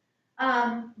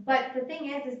 But the thing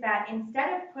is that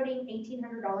instead of putting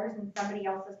 $1,800 in somebody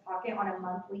else's pocket on a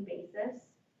monthly basis,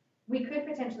 we could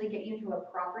potentially get you into a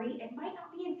property. It might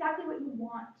not be exactly what you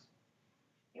want.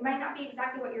 It might not be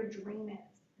exactly what your dream is.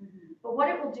 Mhm. But what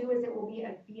it will do is it will be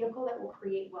a vehicle that will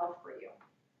create wealth for you.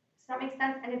 Does that make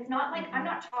sense? And it's not like, I'm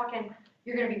not talking,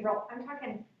 you're gonna be broke. I'm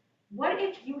talking, what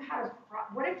if you had a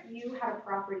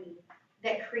property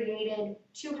that created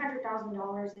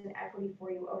 $200,000 in equity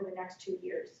for you over the next 2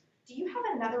 years? Do you have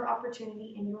another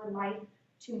opportunity in your life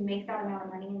to make that amount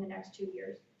of money in the next 2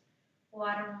 years? Well,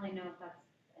 I don't really know if that's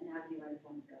an avenue I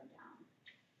want to go down.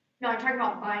 No, I'm talking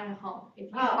about buying a home.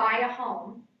 If you Oh. buy a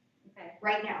home Okay.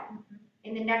 right now,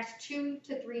 in the next 2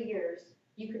 to 3 years,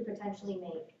 you could potentially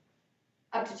make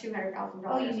up to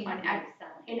 $200,000 Oh, you mean on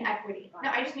selling? in equity. No,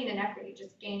 I just mean in equity,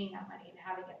 just gaining that money and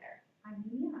having it there. I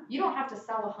mean, You don't have to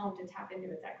sell a home to tap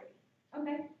into its equity. yeah.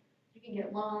 Okay. You can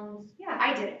get loans. Yeah.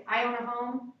 I did it. I own a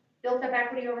home, built up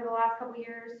equity over the last couple of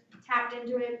years, tapped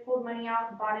into it, pulled money out,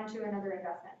 and bought into another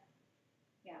investment.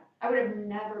 Yeah. I would have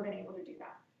never been able to do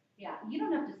that. Yeah. You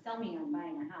don't have to sell me on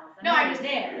buying a house. No, already I'm just,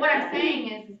 there. what I'm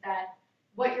saying is that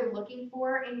what you're looking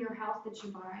for in your house that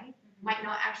you buy Mhm. might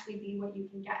not actually be what you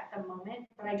can get at the moment,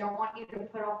 but I don't want you to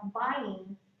put off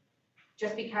buying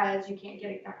just because you can't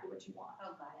get exactly what you want.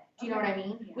 Oh, got it. Do you know what I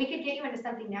mean? Yeah. We could get you into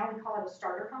something now, we call it a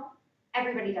starter home.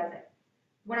 Everybody does it.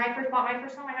 When I first bought my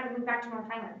first home, I had to move back to North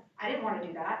Highlands. I didn't want to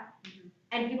do that. Mhm.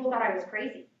 And people thought I was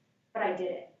crazy, but I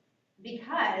did it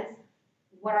because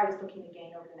what I was looking to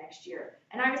gain over the next year.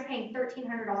 And I was paying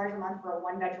 $1,300 a month for a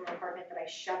 1-bedroom apartment that I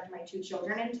shoved my 2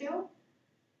 children into.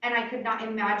 And I could not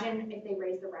imagine if they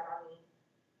raised the rent on me.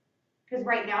 Because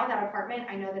right now, that apartment,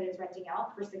 I know that it's renting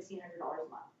out for $1,600 a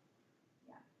month.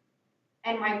 Yeah.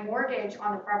 And my mortgage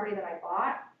on the property that I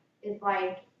bought is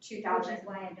like Which $2,000. is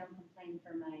why I don't complain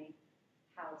for my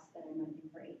house that I'm renting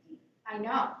for 18. I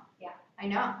know. Yeah. I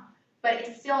know. But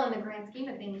it's still, in the grand scheme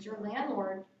of things, your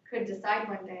landlord could decide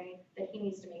one day that he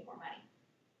needs to make more money.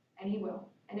 And he will.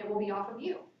 And it will be off of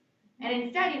you. And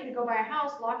instead, you could go buy a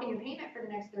house, lock in your payment for the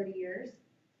next 30 years,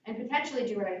 and potentially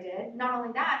do what I did. Not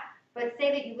only that, but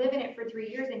say that you live in it for 3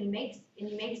 years and you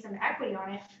make some equity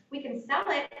on it, we can sell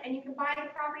it and you can buy the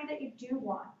property that you do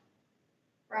want.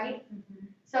 Right? Mhm.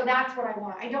 So that's what I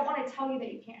want. I don't want to tell you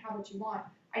that you can't have what you want.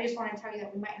 I just want to tell you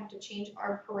that we might have to change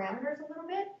our parameters a little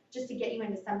bit just to get you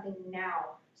into something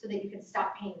now so that you can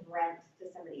stop paying rent to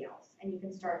somebody else and you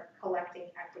can start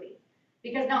collecting equity.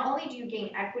 Because not only do you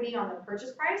gain equity on the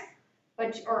purchase price,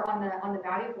 or on the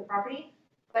value of the property,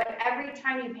 but every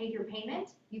time you pay your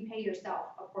payment, you pay yourself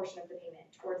a portion of the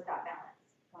payment towards that balance.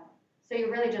 Wow. So you're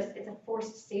really just, it's a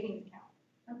forced savings account.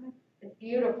 Okay. It's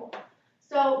beautiful.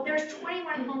 So there's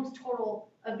 21 homes total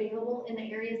available in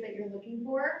the areas that you're looking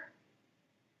for.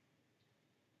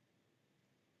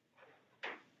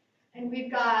 And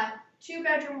we've got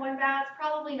 2-bedroom, 1 bath,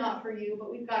 probably not for you, but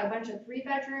we've got a bunch of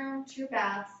 3-bedroom, 2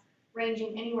 baths,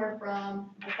 ranging anywhere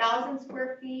from 1,000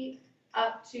 square feet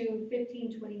up to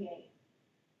 1,528.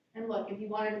 And look, if you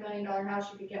wanted $1 million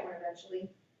house, you could get one eventually,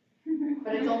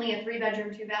 but it's only a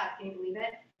 3-bedroom, 2 bath, can you believe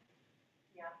it?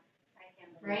 Yeah, I can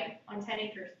believe it. Right, on 10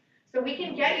 acres. So we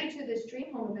can get you to this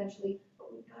dream home eventually,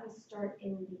 but we've got to start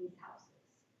in these houses,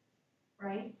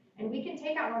 right? And we can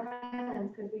take out North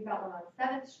Highlands because we've got one on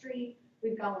 7th Street,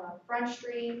 we've got one on Front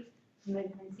Street, And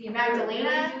see, if Magdalena? we were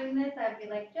really doing this, I'd be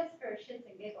like, just for shits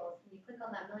and giggles, can you click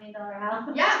on that $1 million house?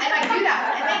 Yeah, and I do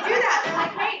that, and they do that, they're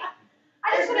like, hey, I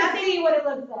just there's wanna nothing- see what it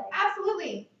looks like.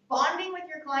 absolutely, bonding with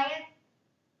your client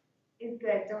is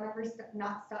good, don't ever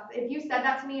not stop. If you said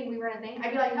that to me and we were in a thing,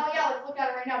 I'd be like, hell yeah, let's look at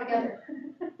it right now together.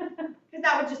 Cause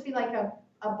that would just be like a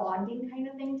bonding kind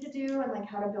of thing to do and like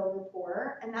how to build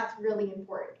rapport, and that's really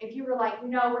important. If you were like,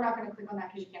 no, we're not gonna click on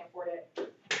that because you can't afford it,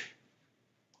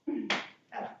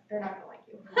 they're not gonna like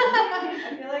you.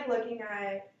 I feel like looking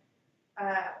at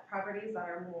properties that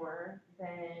are more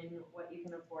than what you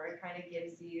can afford kind of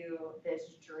gives you this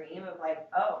dream of like,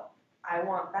 oh, I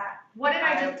want that. What did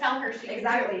I just tell her she could do?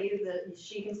 Exactly,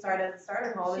 she can start as a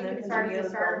starter home She and then can start continue as a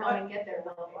to starter build home up. and get there,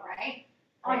 right?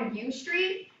 On U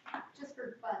Street, just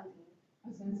for fun. I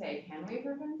was gonna say, can we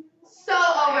for fun? So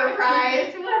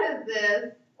overpriced, what is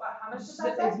this? Wow, how much It's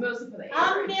does that say? mostly for the $1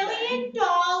 acreage. million. No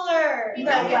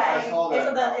way, I saw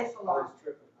that. it's the lot.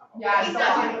 Yeah, He's it's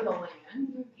not not for the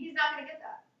land. He's not gonna get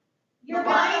that. You're It's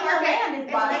been on buying the the market. land is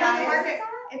It's buying been on the it. market,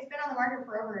 it's been on the market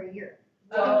for over a year.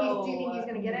 Do you think he's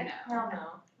gonna get it? No.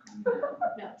 Hell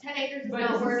No, 10 acres is But it not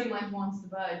doesn't worth, seem like he wants to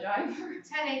budge either.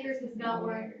 10 acres is not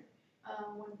worth,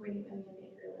 1.8 million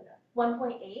acre, Linda.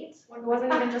 1.8? It One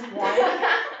wasn't even just one?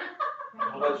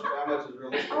 How much is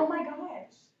realistic? Oh my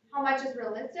gosh. How much is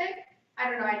realistic? I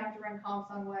don't know, I'd have to run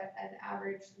comps on what an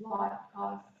average lot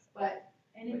costs, but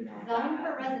And it's zoned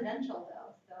for residential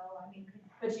though, so I mean,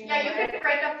 But you know yeah, you what? could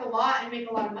break up the lot and make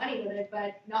a lot of money with it,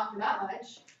 but not for that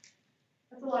much.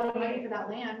 That's a lot of money for that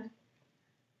land.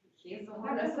 He's the What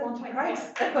one is that set the 1.4?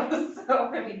 price though, so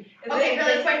I mean. is Okay, it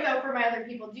really just- quick though for my other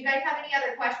people, do you guys have any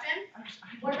other questions?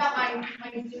 What about my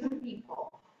Zoom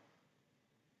people?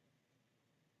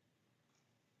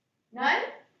 None?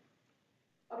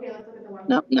 Okay, let's look at the one.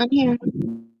 Nope, not here.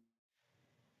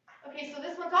 Okay, so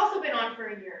this one's also been on for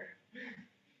a year.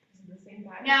 Is it the same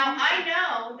guy? Now, I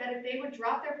know that if they would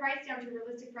drop their price down to a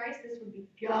realistic price, this would be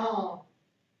gone.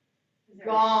 is there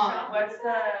a Gone. shop? What's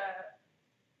the?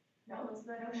 No, What's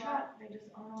the? no shot, they just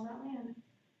own all that land.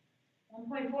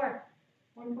 1.4.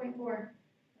 1.4.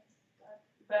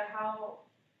 But how?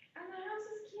 And the house is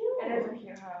cute. It is a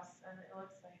cute house and it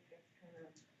looks like it's kind of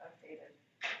updated.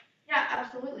 Yeah,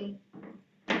 absolutely.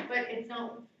 But it's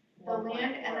not, the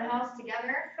land and the house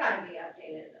together It's gotta be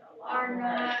updated a lot. are more.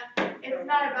 not, it's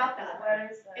not about that. What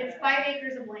is the? It's 5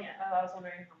 acres of land. Oh, I was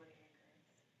wondering how many acres.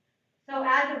 So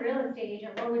as a real estate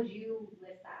agent, what would you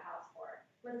list that house for?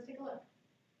 Let's take a look.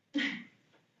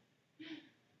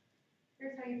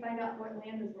 Here's how you find out what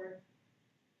land is worth.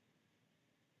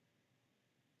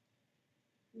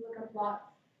 You look up lots.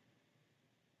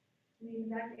 In the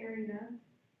exact area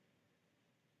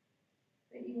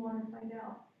that you want to find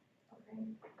out. Okay.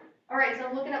 All right, so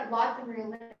I'm looking up lots in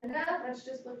Rio Linda. Let's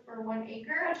just look for 1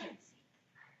 acre.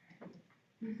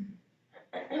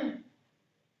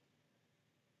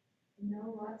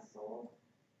 No lots sold.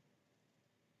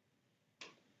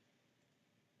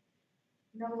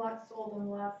 No lots sold in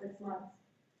the last 6 months,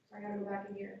 so I gotta go back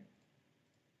a year.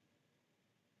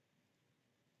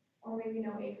 Or maybe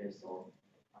no acres sold,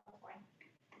 that's fine.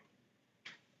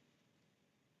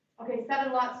 Okay,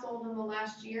 7 lots sold in the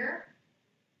last year.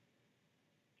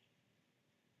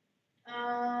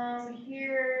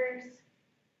 Here's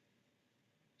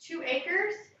 2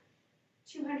 acres,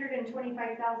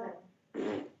 225,000.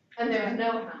 And there's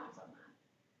no house on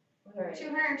that. There is.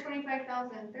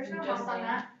 225,000, there's no Just house on land.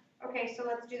 that. Okay, so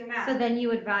let's do the math. So then you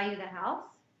would value the house?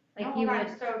 No, Like you hold on.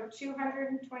 would, So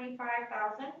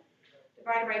 225,000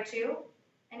 divided by 2,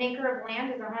 an acre of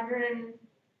land is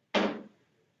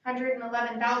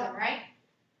 111,000, right?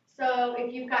 So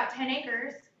if you've got 10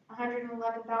 acres,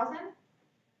 111,000.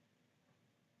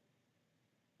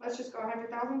 Let's just go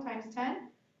 100,000 times 10.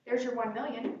 There's your 1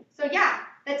 million. So yeah,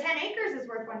 the 10 acres is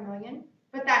worth 1 million,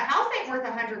 but that house ain't worth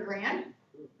 100 grand,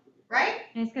 right?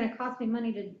 and it's gonna cost me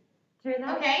money to tear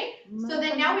that? Okay, so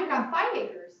then now we've got 5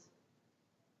 acres.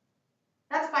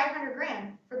 That's 500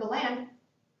 grand for the land.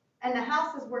 And the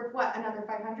house is worth what, another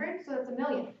 500? So that's 1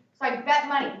 million. So I bet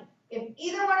money, if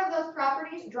either one of those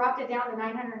properties dropped it down to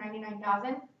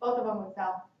 999,000, both of them would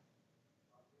sell.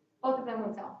 Both of them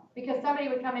would sell. Because somebody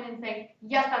would come in and say,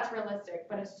 yes, that's realistic.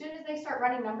 But as soon as they start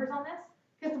running numbers on this,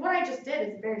 because what I just did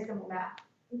is very simple math.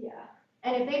 Yeah.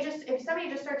 And if somebody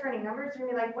just starts running numbers, they're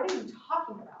gonna be like, what are you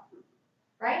talking about?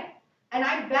 Right? And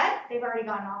I bet they've already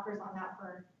gotten offers on that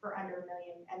for under 1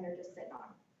 million and they're just sitting on them.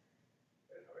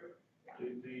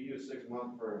 Do you use 6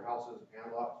 months for houses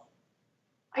and lots?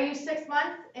 I use 6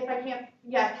 months if I can't,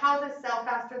 yes, houses sell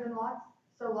faster than lots,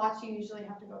 so lots you usually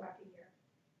have to go back a year.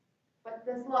 But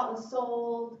this lot was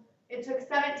sold, it took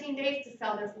 17 days to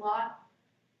sell this lot.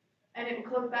 And it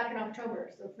closed back in October,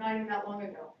 so it's not even that long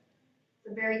ago.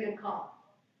 It's a very good comp.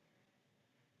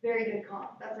 Very good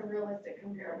comp. That's a realistic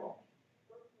comparable.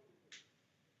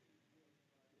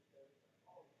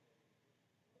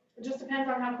 It just depends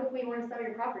on how quickly you want to sell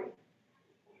your property.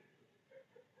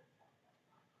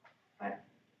 But,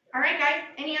 all right, guys,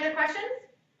 any other questions?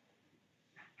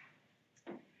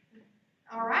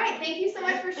 All right, thank you so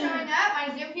much for showing up.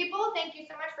 My Zoom people, thank you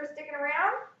so much for sticking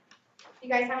around. If you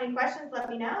guys have any questions, let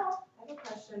me know. I have a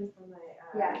question from the,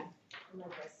 Yeah. from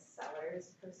like a seller's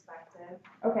perspective.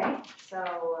 Okay.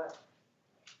 So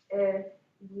if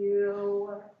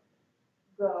you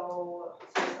go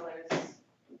to a seller's,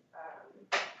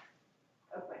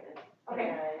 appointment. Okay.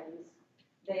 And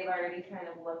they've already kind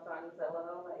of looked on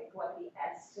Zillow, like what the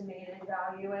estimated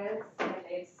value is, and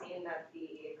they've seen that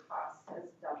the cost has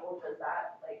doubled, does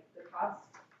that, like, the cost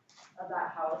of that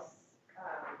house,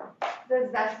 The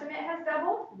Zestimate has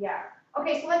doubled? yeah.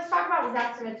 Okay, so let's talk about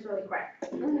Zestimates really quick.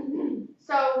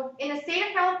 So in the state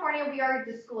of California, we are a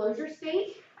disclosure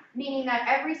state, meaning that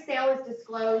every sale is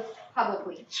disclosed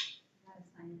publicly.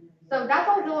 So that's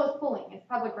all Zillow is pulling, is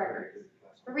public records.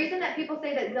 The reason that people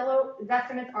say that Zillow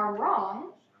Zestimates are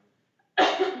wrong,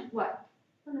 what?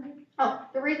 Oh,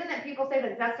 the reason that people say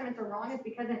that Zestimates are wrong is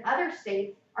because in other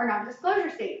states are not disclosure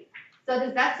states. So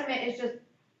the Zestimate is just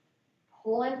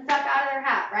pulling stuff out of their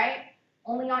hat, right?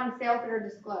 Only on sales that are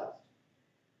disclosed.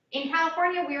 In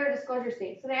California, we are a disclosure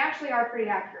state, so they actually are pretty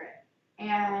accurate.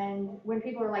 And when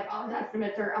people are like, oh,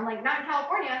 Zestimates are, I'm like, not in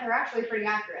California, they're actually pretty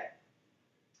accurate.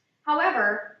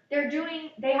 However, they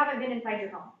haven't been inside your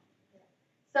home.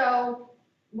 So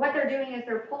what they're doing is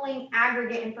they're pulling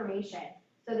aggregate information.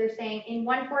 So they're saying in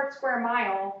 1/4 square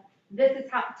mile, this is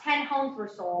how 10 homes were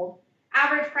sold.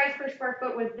 Average price per square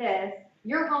foot was this.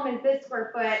 Your home is this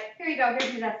square foot. Here you go,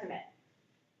 here's your estimate.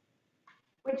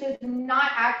 Which is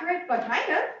not accurate, but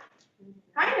kind of.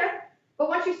 But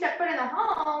once you step foot in the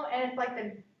home and it's like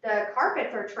the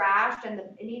carpets are trashed and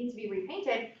it needs to be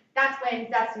repainted, that's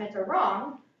when estimates are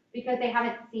wrong because they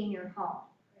haven't seen your home.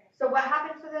 So what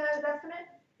happened to the estimate?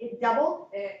 It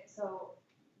doubled? So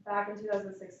back in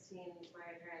 2016,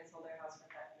 my parents sold their house for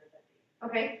 $550,000.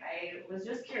 Okay, I was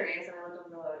just curious, and I looked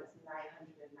on Zillow, it's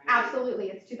 $990,000. absolutely,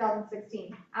 it's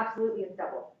 2016. Absolutely, it's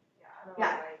doubled. Yeah, and I was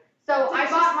Yeah. like, So I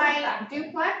It's bought just my like that.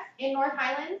 duplex in North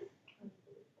Highlands,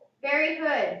 very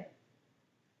good.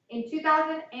 In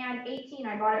 2018,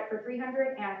 I bought it for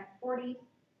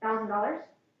 $340,000.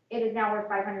 It is now worth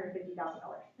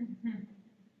 $550,000.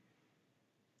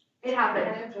 It happened.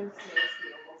 kind of just makes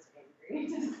me almost angry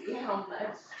to see how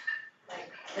much,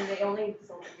 like, and they only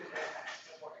sold it because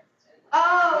they were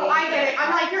Oh, I get it.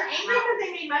 I'm like, you're angry because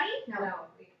they made money? No,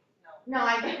 No,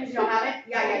 I get because you don't have it?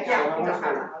 Yeah, So we how don't much have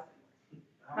their- that house.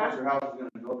 How much your house is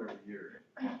gonna go every year?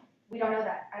 We don't know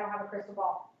that. I don't have a crystal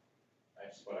ball. I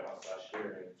just bought a house last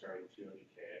year and it's already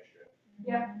 $200K extra.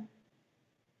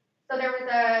 So there was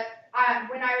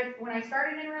when I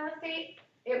started in real estate,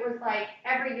 it was like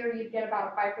every year you'd get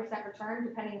about a 5% return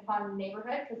depending upon the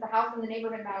neighborhood, because the house and the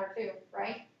neighborhood matter too,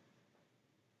 right?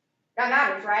 That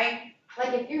matters, right?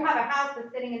 Like if you have a house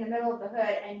that's sitting in the middle of the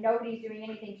hood and nobody's doing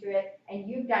anything to it and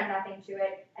you've done nothing to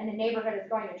it and the neighborhood is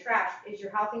going to trash, is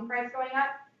your housing price going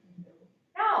up?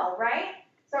 No, right?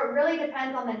 So it really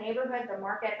depends on the neighborhood, the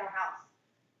market, the house.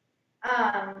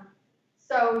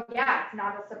 So yeah, it's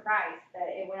not a surprise that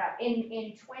it went up. In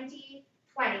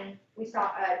 2020, we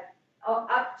saw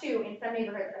up to, in some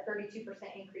neighborhoods, a 32%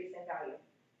 increase in value.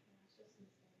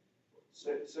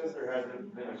 Since there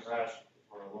hasn't been a crash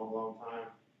for a long, long time.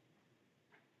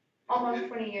 Almost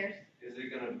 20 years. Is it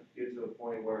gonna get to a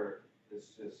point where it's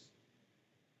just,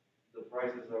 the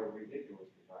prices are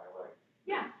ridiculously high, like?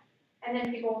 And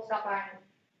then people will stop buying,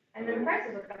 and then the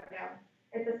prices will come down.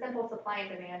 It's a simple supply and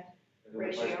demand. And then the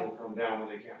price Ratio. will come down when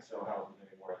they can't sell houses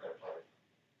anymore at that price.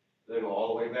 Do they go all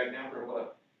the way back down or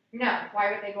what? No, why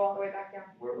would they go all the way back down?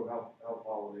 How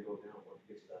far will they go down when it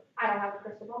gets to that? I don't have a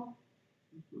crystal ball.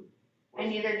 And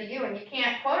neither do you, and you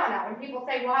can't quote on that. When people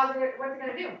say, well, what's it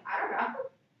gonna do? I don't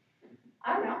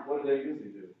know. What do they usually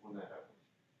do when that happens?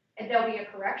 And there'll be a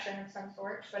correction of some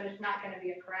sort, but it's not gonna be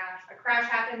a crash. A crash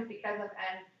happens because of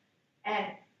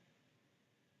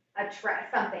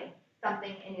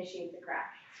something initiates a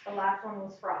crash. The last one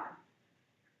was fraud.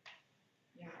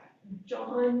 Yeah,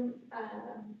 John,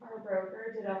 our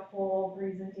broker, did a whole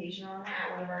presentation on that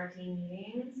at one of our team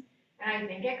meetings. And I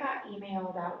think it got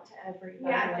emailed out to everybody,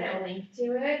 Yeah, it like a link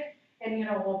to it. And he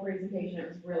had a whole presentation, it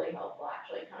was really helpful,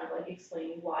 actually, kind of like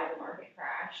explaining why the market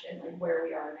crashed and like where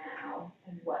we are now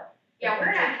and what. the Yeah, we're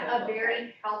in future could a look very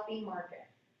like. healthy market.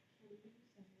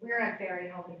 We're in a very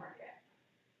healthy market.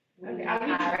 Okay, I mean,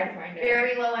 I find it.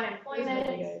 Very low It's really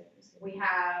unemployment, good. We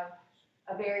have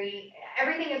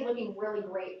everything is looking really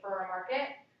great for our market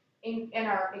in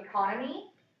our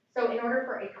economy. So in order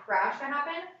for a crash to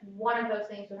happen, one of those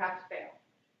things would have to fail,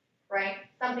 right?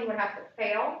 Something would have to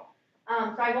fail.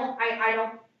 So I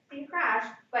don't see a crash,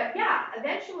 but yeah,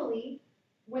 eventually,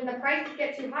 when the prices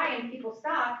get too high and people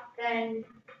stop, then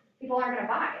people aren't gonna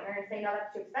buy, and they're gonna say, no,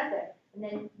 that's too expensive. And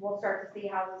then we'll start to see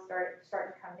houses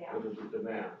start to come down Because of the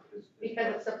demand.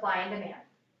 because of supply and demand.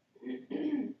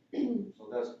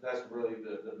 So that's really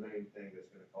the main thing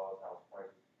that's gonna cause house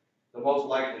prices. The most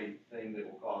likely thing that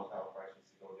will cause house prices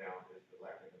to go down is the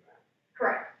lack of demand.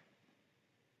 Correct.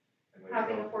 And there's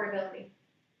Housing no- affordability.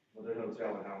 Well, there's no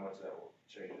telling how much that will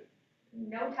change it.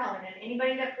 No telling, and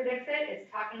anybody that predicts it is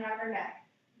talking out of their neck.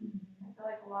 I feel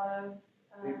like a lot of,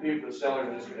 People, the sellers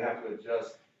are just gonna have to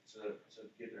adjust to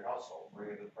get their house sold, bring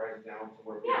the price down to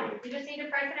where Yeah, people. you just need to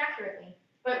price it accurately.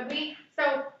 But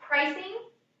so pricing,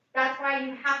 that's why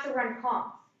you have to run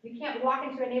comps. You can't walk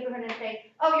into a neighborhood and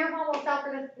say, oh, your home will sell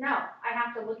for this. No, I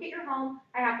have to look at your home,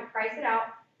 I have to price it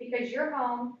out, because your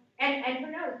home, and who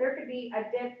knows, there could be a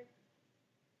dip.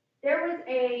 There was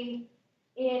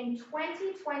in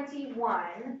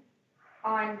 2021,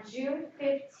 on June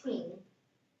 15th,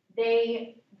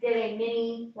 they did a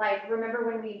mini, like, remember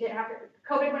when we didn't have to,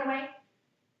 COVID went away?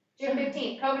 June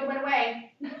 15th, COVID went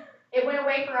away. It went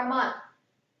away for a month.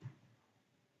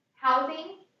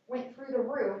 Housing went through the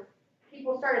roof.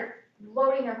 People started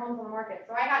loading their homes on the market.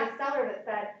 So I had a seller that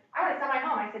said, I want to sell my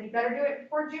home. I said, you better do it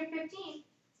before June 15th.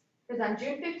 Because on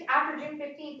after June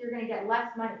 15th, you're going to get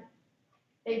less money.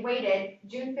 They waited,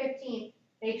 June 15th,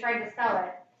 they tried to sell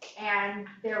it, and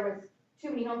there was too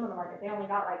many homes on the market. They only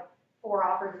got like 4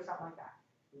 offers or something like that.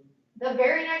 The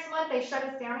very next month, they shut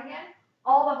us down again.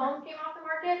 All the homes came off the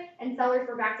market, and sellers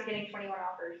were back to getting 21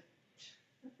 offers.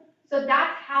 So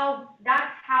that's how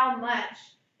much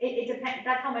it depends.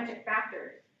 That's how much it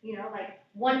factors. You know, like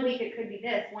 1 week it could be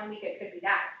this, 1 week it could be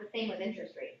that. It's the same with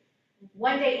interest rates.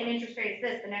 One day an interest rate is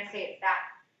this, the next day it's that.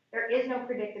 There is no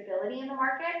predictability in the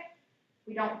market.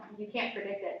 You can't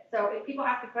predict it. So if people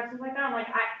ask me questions like that, I'm like,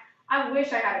 I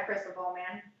wish I had a crystal ball,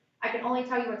 man. I can only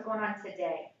tell you what's going on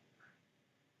today.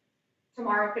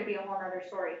 Tomorrow could be a whole other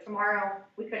story. Tomorrow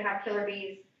we could have killer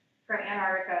bees from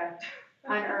Antarctica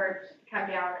unearthed, come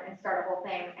down and start a whole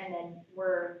thing, and then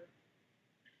we're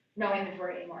no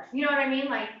inventory anymore. You know what I mean?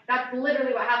 Like, that's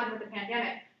literally what happened with the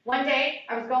pandemic. One day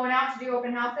I was going out to do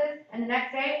open houses, and the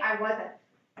next day I wasn't.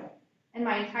 And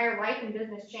my entire life and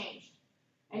business changed.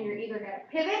 And you're either gonna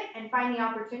pivot and find the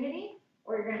opportunity,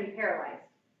 or you're gonna be paralyzed.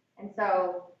 And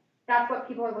so that's what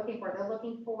people are looking for. They're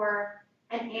looking for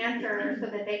an answer so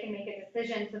that they can make a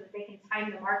decision, so that they can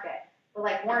time the market. But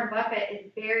like Warren Buffett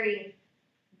is very,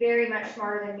 very much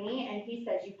smarter than me, and he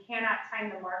says you cannot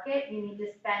time the market, you need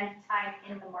to spend time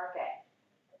in the market.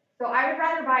 So I would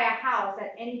rather buy a house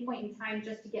at any point in time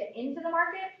just to get into the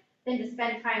market than to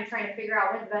spend time trying to figure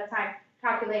out when's the best time,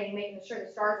 calculating, making sure the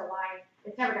stars align.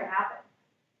 It's never gonna happen.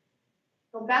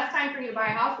 The best time for you to buy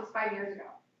a house was 5 years ago,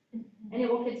 and it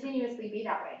will continuously be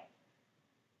that way.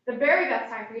 The very best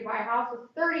time for you to buy a house was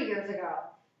 30 years ago,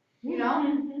 you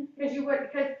know?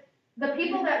 Because the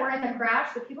people that were in the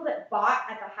crash, the people that bought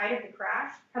at the height of the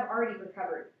crash have already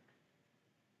recovered.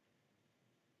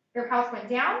 Their house went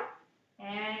down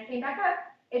and it came back up.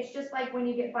 It's just like when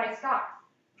you buy stocks,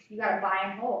 you gotta buy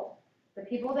and hold. The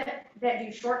people that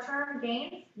do short-term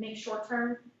gains, make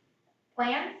short-term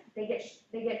plans, they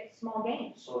get small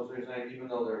gains. So if they're saying, even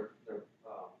though their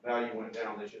value went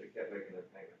down, they should have kept making their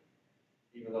payment,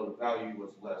 even though the value was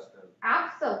less than.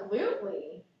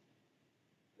 Absolutely.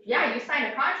 Yeah, you signed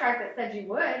a contract that said you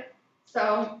would,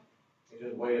 so You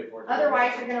just waited for it.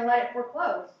 otherwise you're gonna let it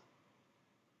foreclose.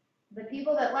 The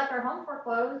people that let their home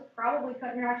foreclose probably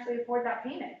couldn't actually afford that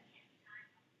payment.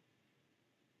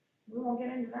 We won't get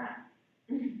into that.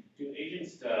 Do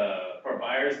agents, for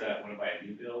buyers that wanna buy a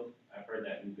new build, I've heard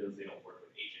that new builds, they don't work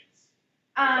with agents. Is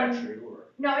that true, or?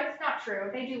 No, it's not true.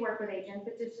 They do work with agents.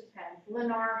 It just depends.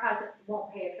 Lennar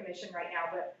won't pay a commission right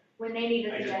now, but when they need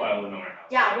us I just again. bought a Lenore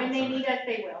house. Yeah, when they need us,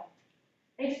 they will.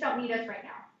 They just don't need us right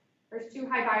now. There's too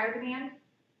high buyer demand,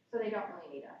 so they don't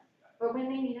really need us. But when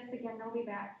they need us again, they'll be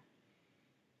back.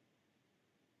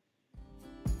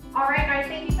 All right, guys,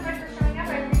 thank you so much for showing